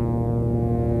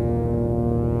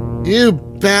 You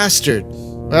bastard.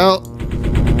 Well...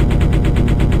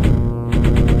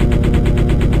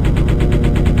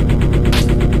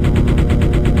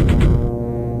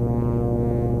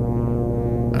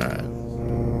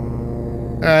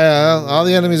 All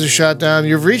the enemies are shot down.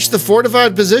 You've reached the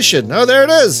fortified position. Oh, there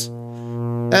it is.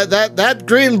 That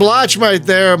green blotch right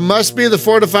there must be the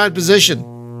fortified position.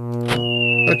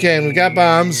 Okay, and we got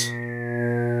bombs.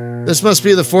 This must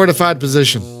be the fortified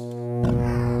position.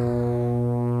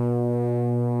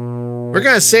 We're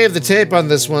gonna save the tape on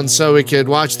this one so we could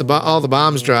watch all the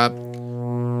bombs drop.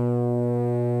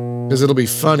 Because it'll be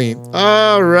funny.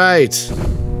 All right.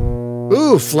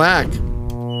 Ooh, flak.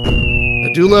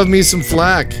 I do love me some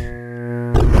flak.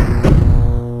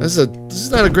 This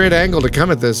is not a great angle to come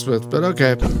at this with, but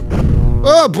okay.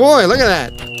 Oh boy, look at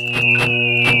that.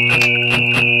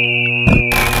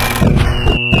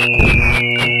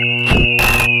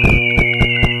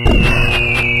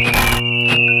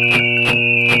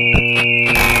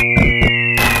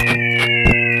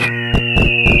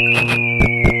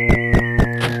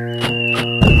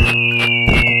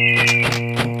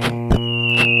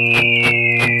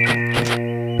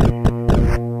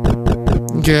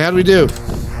 Okay, how'd we do?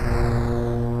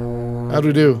 How'd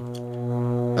we do?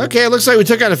 Okay, it looks like we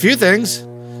took out a few things.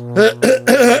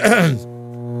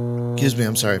 Excuse me,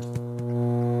 I'm sorry.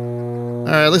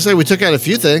 Alright, looks like we took out a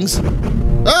few things.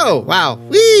 Oh, wow.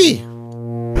 Whee!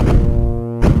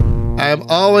 I'm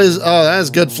always... Oh, that is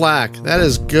good flak. That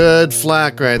is good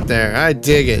flak right there. I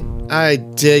dig it. I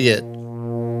dig it.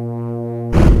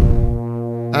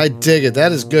 I dig it.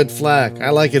 That is good flak.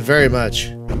 I like it very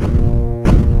much.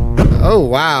 Oh,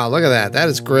 wow. Look at that. That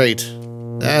is great.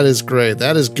 That is great.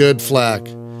 That is good flak.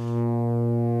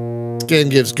 This game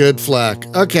gives good flak.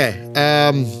 Okay.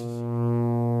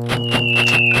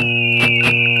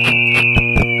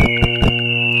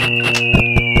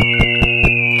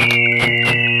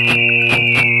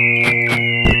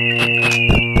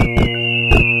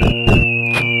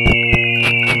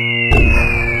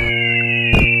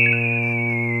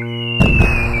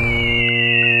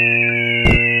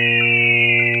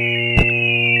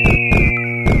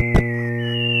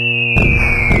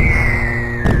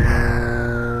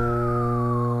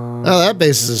 Oh, that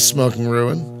base is a smoking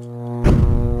ruin.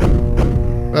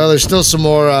 Well, there's still some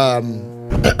more,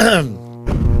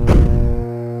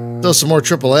 still some more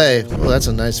AAA. Oh, that's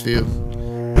a nice view.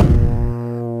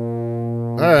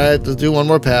 Alright, let's do one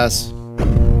more pass.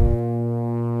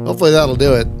 Hopefully that'll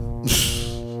do it.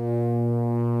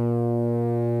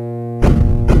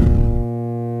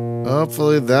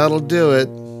 Hopefully that'll do it.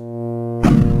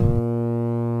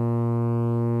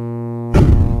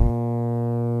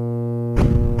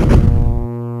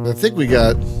 I think we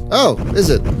got... Oh, is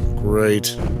it?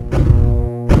 Great.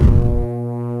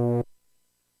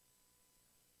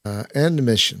 End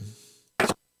mission.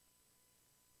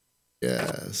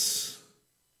 Yes.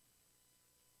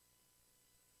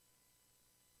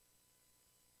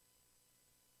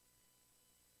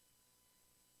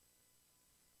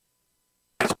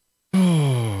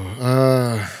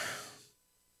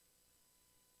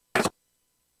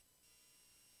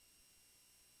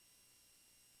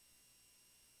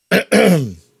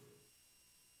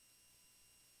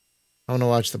 I want to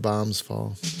watch the bombs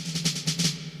fall.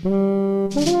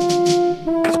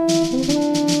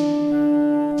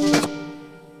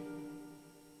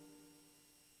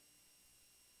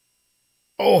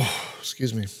 Oh,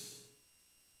 excuse me.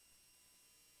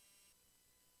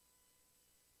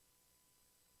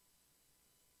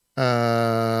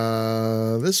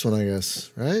 This one, I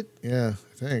guess, right? Yeah,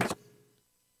 I think.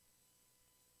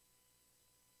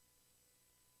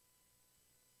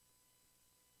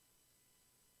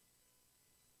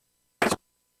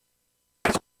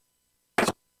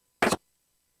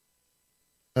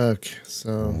 Okay,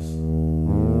 so...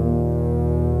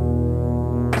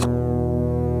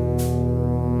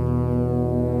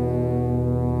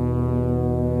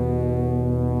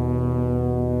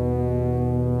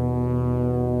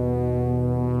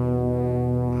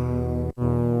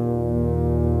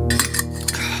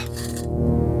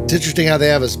 It's interesting how they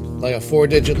have like a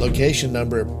 4-digit location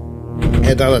number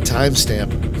and not a timestamp.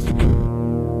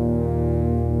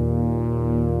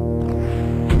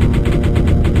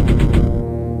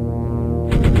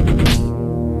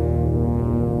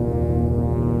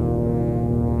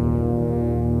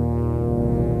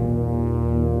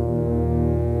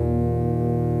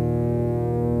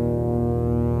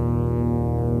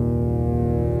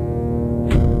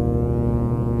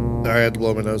 Sorry, I had to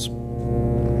blow my nose.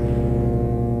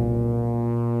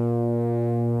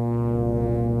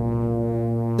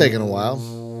 Taking a while.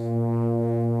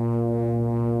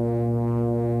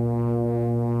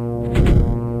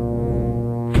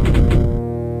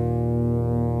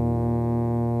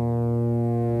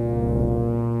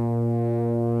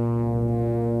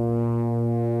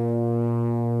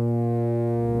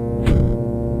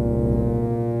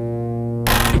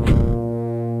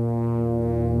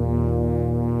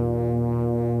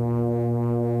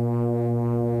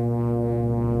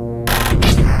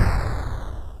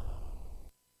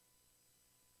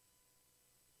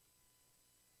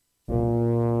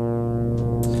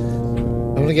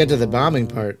 to get to the bombing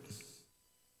part.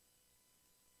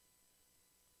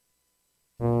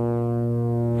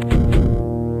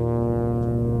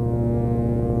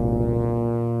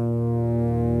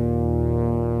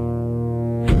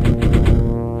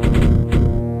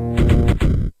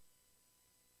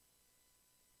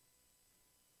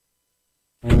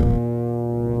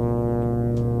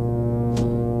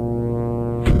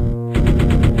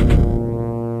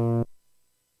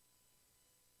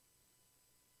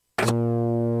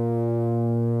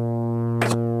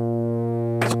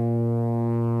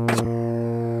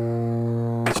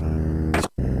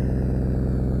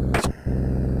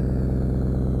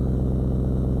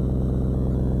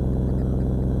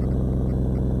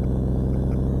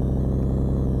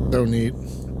 So neat.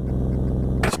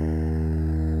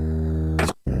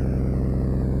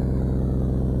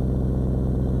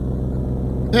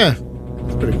 Yeah,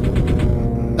 that's pretty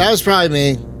cool. That was probably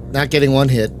me not getting one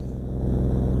hit.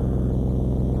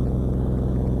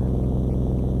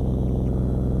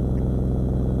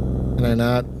 Can I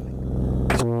not?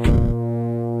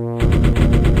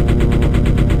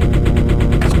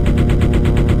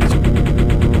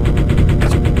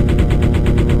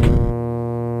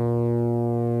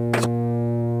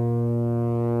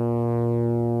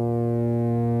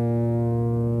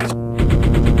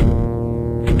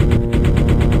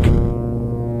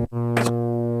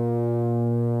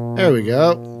 There we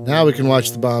go. Now we can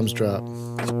watch the bombs drop.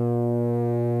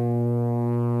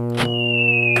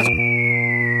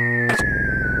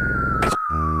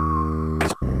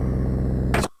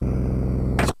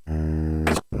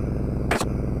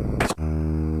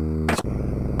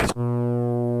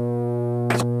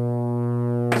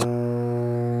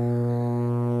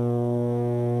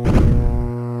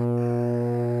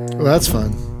 Well, that's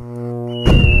fun.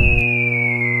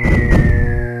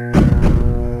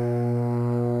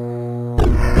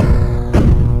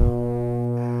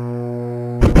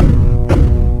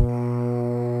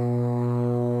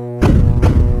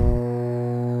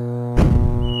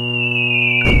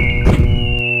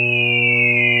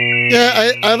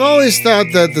 Yeah, I've always thought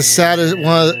that the saddest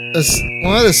one of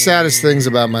the saddest things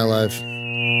about my life.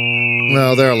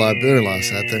 Well, there are a lot of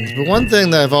sad things, but one thing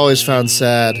that I've always found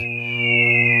sad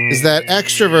is that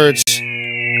extroverts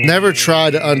never try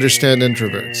to understand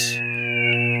introverts.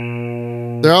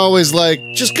 They're always like,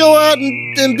 just go out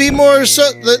and be more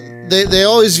they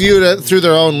always view it through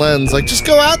their own lens, like, just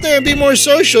go out there and be more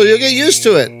social, you'll get used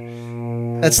to it.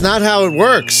 That's not how it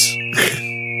works.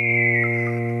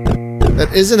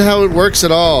 That isn't how it works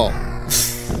at all.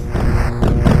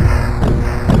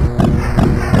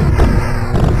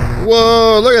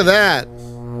 Whoa, look at that.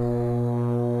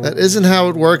 That isn't how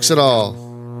it works at all.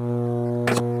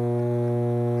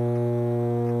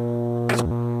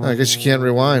 I guess you can't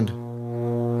rewind.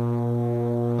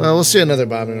 Well, we'll see another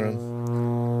bombing run.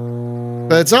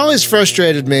 But it's always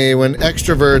frustrated me when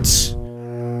extroverts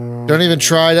don't even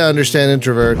try to understand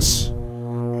introverts.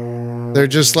 They're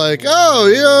just like, oh,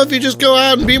 you know, if you just go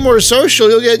out and be more social,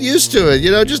 you'll get used to it.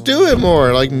 You know, just do it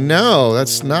more. Like, no,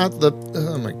 that's not the...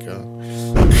 Oh, my God.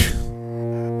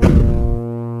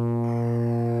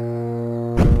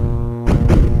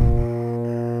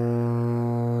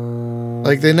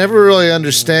 Like, they never really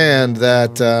understand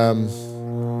that,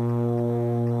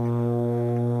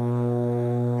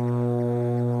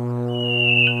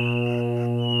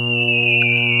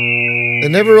 they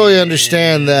never really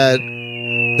understand that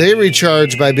they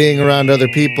recharge by being around other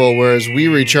people, whereas we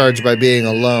recharge by being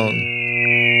alone.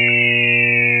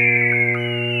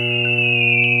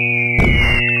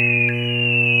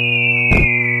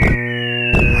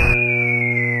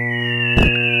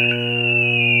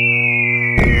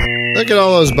 Look at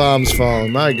all those bombs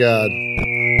falling, my God.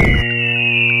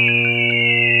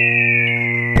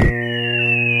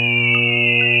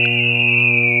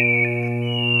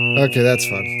 Okay, that's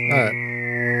fun. All right.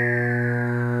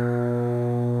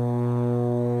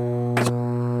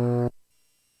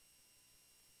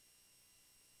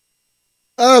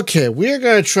 Okay, we're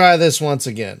going to try this once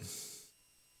again.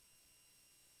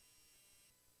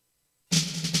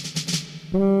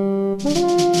 All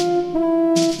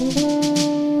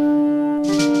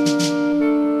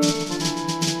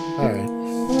right.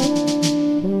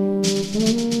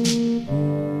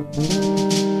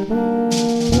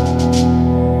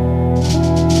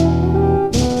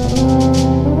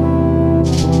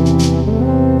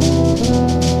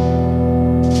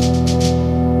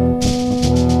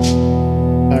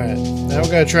 Now we're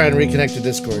going to try and reconnect to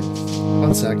Discord.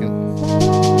 1 second.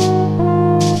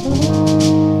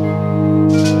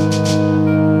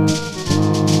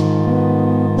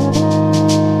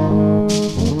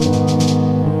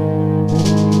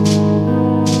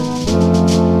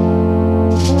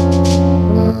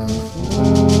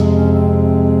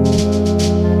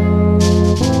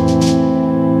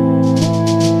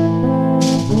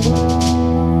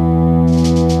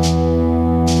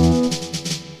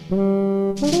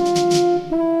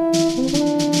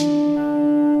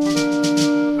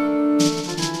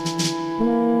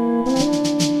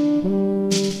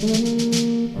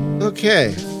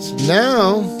 Okay, so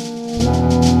now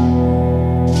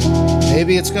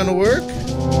maybe it's gonna work.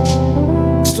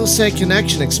 Still say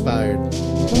connection expired.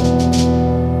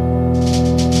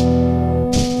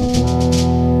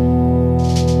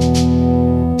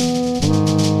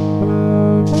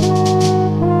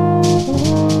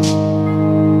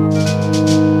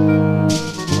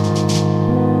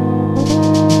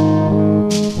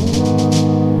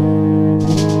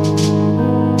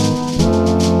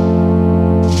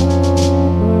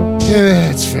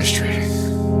 Yeah, it's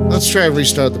frustrating. Let's try and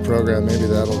restart the program. Maybe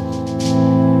that'll...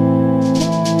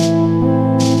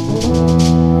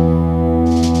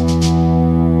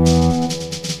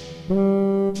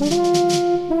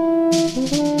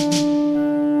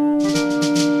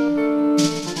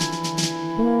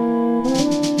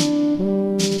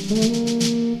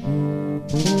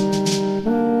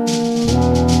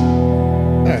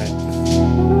 Alright.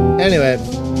 Anyway.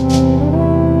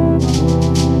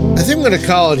 I think I'm going to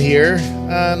call it here,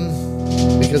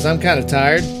 because I'm kind of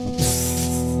tired.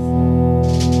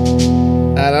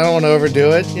 And I don't want to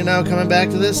overdo it, you know, coming back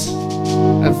to this.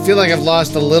 I feel like I've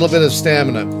lost a little bit of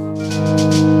stamina.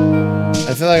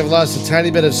 I feel like I've lost a tiny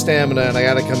bit of stamina and I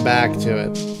got to come back to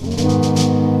it.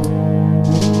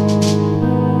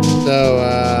 So,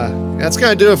 that's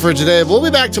going to do it for today. We'll be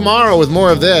back tomorrow with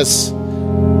more of this.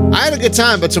 I had a good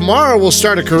time, but tomorrow we'll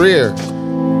start a career.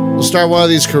 We'll start one of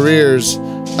these careers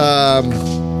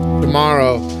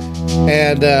tomorrow,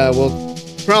 and we'll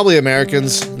probably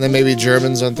Americans, and then maybe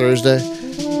Germans on Thursday.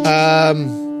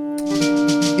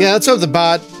 Yeah, let's hope the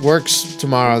bot works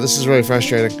tomorrow. This is really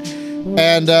frustrating.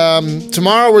 And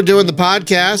tomorrow we're doing the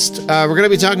podcast. We're going to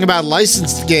be talking about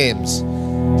licensed games,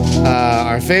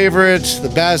 our favorite, the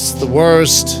best, the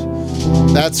worst,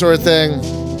 that sort of thing.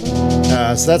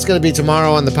 So that's going to be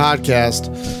tomorrow on the podcast.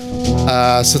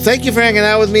 So thank you for hanging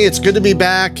out with me. It's good to be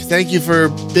back. Thank you for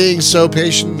being so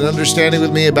patient and understanding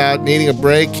with me about needing a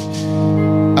break.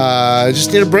 I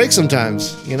just need a break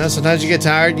sometimes. You know, sometimes you get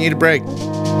tired and you need a break.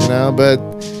 You know, but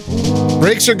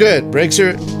breaks are good. Breaks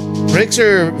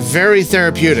are very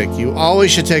therapeutic. You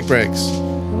always should take breaks.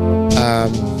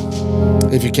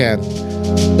 If you can.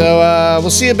 So we'll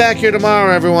see you back here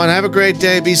tomorrow, everyone. Have a great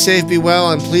day. Be safe, be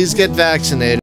well, and please get vaccinated.